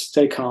balance,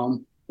 stay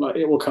calm. Like,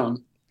 it will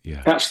come.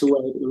 Yeah. Catch the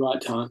wave at the right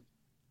time.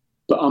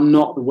 But I'm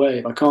not the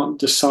wave. I can't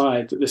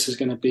decide that this is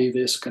going to be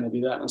this, going to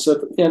be that. And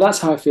so, yeah, that's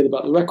how I feel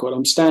about the record.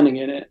 I'm standing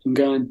in it and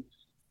going,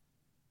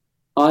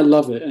 I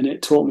love it, and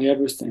it taught me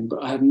everything,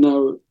 but I have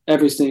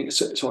everything,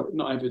 sorry,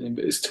 not everything,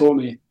 but it's taught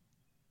me,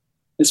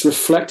 it's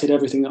reflected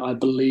everything that I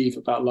believe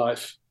about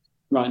life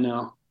right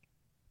now.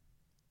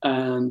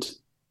 But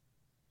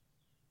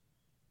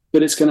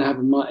it's going to have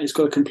it's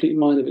got a complete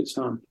mind of its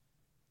own.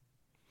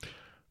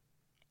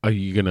 Are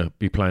you going to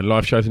be playing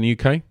live shows in the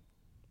UK?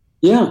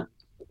 Yeah.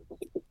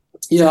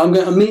 Yeah,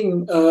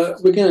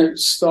 we're going to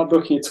start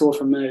booking a tour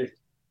for May.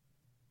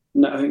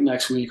 I think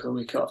next week or a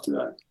week after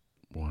that.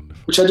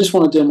 Wonderful. Which I just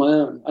want to do on my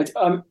own.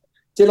 I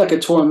did like a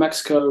tour in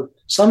Mexico.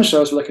 Some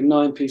shows were like a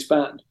 9-piece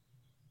band.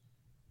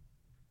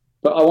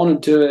 But I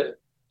want to do it.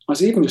 I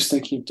was even just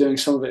thinking of doing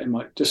some of it in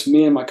just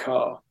me in my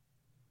car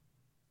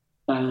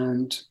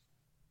and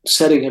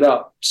setting it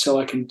up so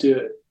I can do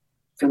it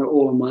kind of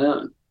all on my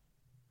own.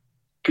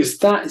 Because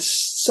that is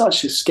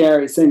such a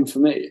scary thing for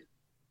me.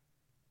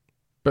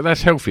 But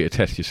that's healthy to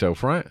test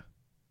yourself, right?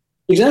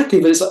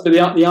 Exactly, but it's like,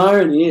 the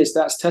irony is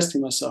that's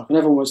testing myself. And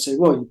everyone would say,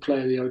 well, you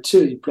play the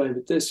O2, you play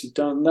with this, you've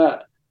done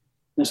that.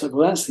 And it's like,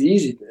 well, that's the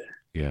easy bit.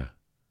 Yeah.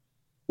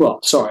 Well,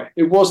 sorry,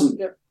 it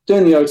wasn't.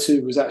 Doing the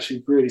O2 was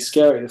actually really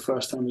scary the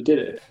first time we did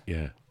it.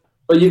 Yeah.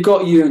 But you've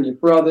got you and your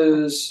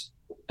brothers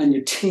and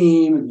your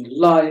team and your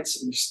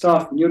lights and your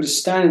stuff, and you're just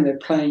standing there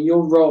playing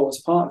your role as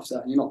part of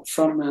that, and you're not the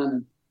front man.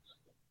 And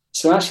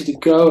so actually to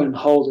go and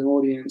hold an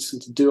audience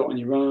and to do it on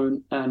your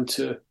own and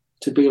to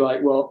be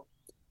like, well,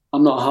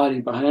 I'm not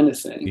hiding behind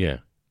anything. Yeah,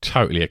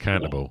 totally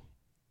accountable.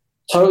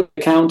 Totally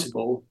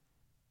accountable.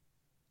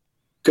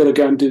 Got to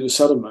go and do the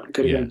settlement.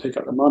 Got to Yeah. go and pick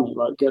up the money.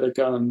 Like, got to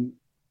go and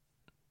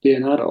be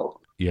an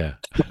adult. Yeah.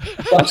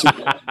 That's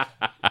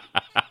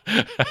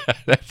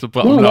the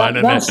bottom line,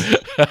 isn't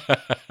it?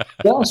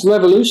 That's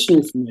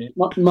revolutionary for me.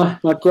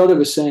 My brother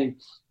was saying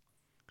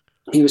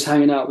he was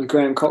hanging out with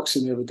Graham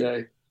Coxon the other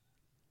day,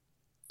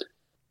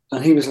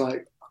 and he was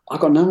like, I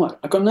got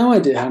no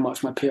idea how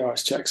much my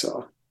PRS checks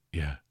are.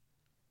 Yeah.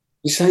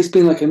 He said he's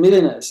been like a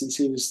millionaire since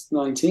he was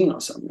 19 or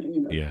something.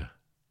 You know? Yeah.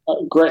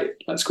 Great.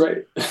 That's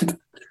great.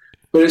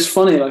 But it's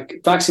funny,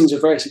 like, vaccines are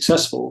very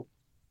successful.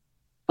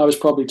 I was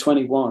probably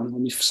 21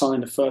 when we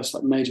signed the first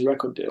like major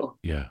record deal.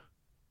 Yeah.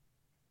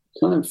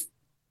 Kind of,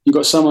 you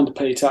got someone to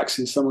pay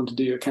taxes, someone to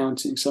do your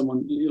accounting,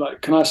 someone, you're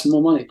like, can I have some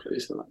more money,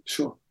 please? They're like,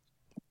 sure.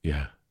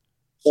 Yeah.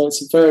 So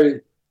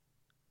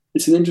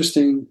it's an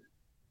interesting,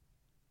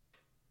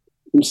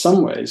 in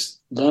some ways,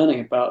 learning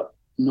about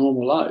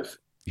normal life.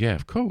 Yeah,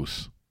 of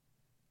course.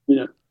 You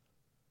know,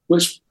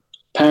 which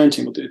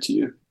parenting will do to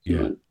you. Yeah.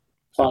 You know,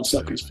 5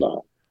 seconds flat.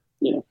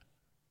 You know.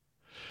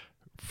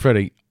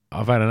 Freddie,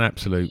 I've had a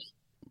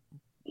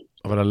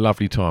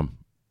lovely time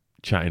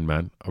chatting,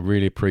 man. I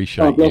really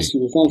appreciate bless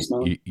you. Thanks,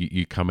 man.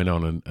 You coming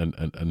on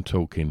and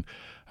talking.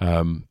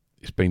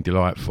 It's been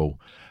delightful.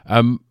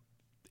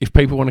 If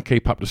people want to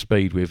keep up to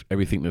speed with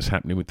everything that's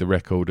happening with the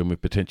record and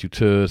with potential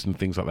tours and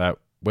things like that,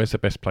 where's the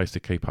best place to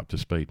keep up to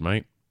speed,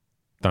 mate?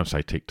 Don't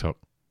say TikTok.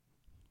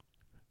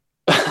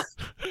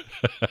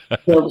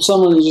 Well,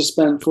 someone who just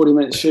spent 40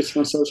 minutes shitting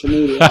on social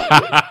media.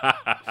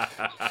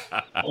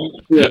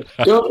 Yeah.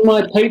 Go to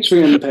my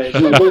Patreon page.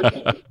 No, go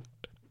to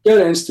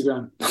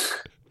Instagram.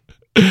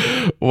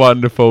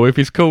 Wonderful. If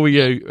it's cool with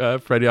you,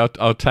 Freddie,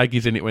 I'll tag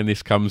you in it when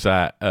this comes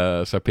out,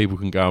 so people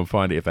can go and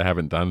find it if they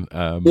haven't done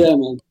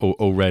man.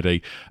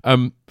 Already.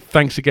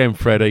 Thanks again,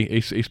 Freddie.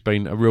 It's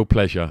been a real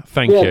pleasure.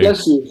 Thank you.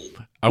 Bless you.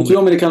 If you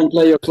want me to come and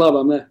play your club,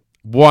 I'm there.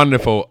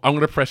 Wonderful. I'm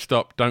going to press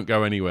stop. Don't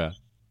go anywhere.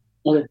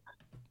 Okay.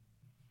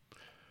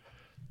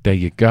 There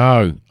you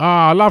go.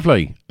 Ah,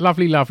 lovely.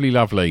 Lovely, lovely,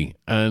 lovely.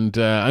 And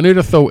I who'd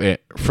have thought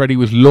it? Freddie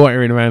was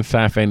loitering around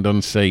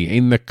Southend-on-Sea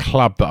in the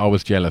club that I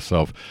was jealous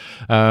of.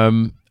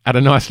 Had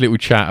a nice little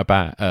chat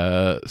about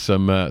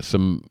some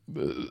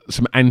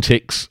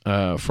antics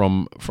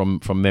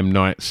from them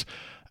nights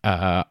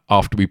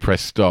after we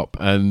pressed stop.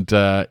 And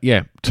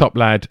yeah, top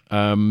lad.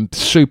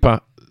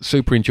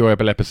 Super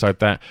enjoyable episode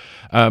that.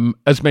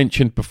 As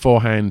mentioned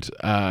beforehand,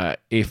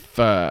 if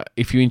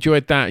you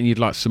enjoyed that and you'd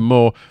like some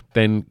more,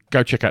 then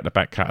go check out the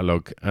back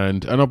catalogue.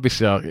 And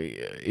obviously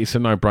it's a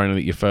no-brainer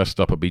that your first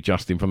stop will be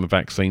Justin from the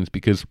Vaccines,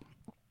 because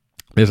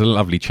there's a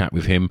lovely chat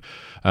with him.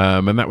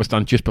 And that was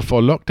done just before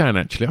lockdown,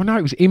 actually. Oh no,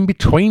 it was in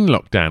between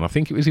lockdown. I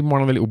think it was in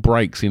one of the little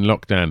breaks in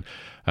lockdown.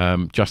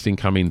 Justin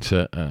come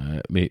into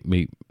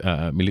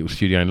my little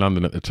studio in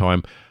London at the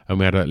time, and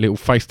we had a little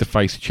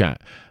face-to-face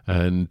chat,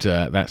 and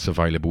that's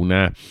available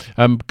now.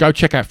 Go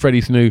check out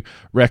Freddie's new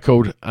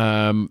record.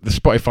 The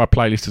Spotify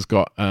playlist has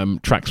got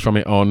tracks from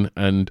it on,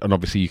 and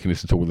obviously you can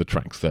listen to all the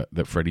tracks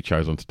that Freddie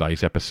chose on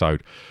today's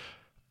episode.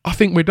 I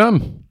think we're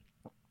done.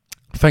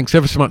 Thanks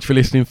ever so much for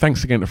listening.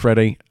 Thanks again to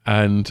Freddie,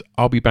 and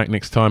I'll be back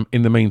next time.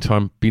 In the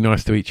meantime, be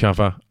nice to each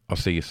other. I'll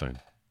see you soon.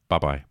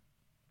 Bye-bye.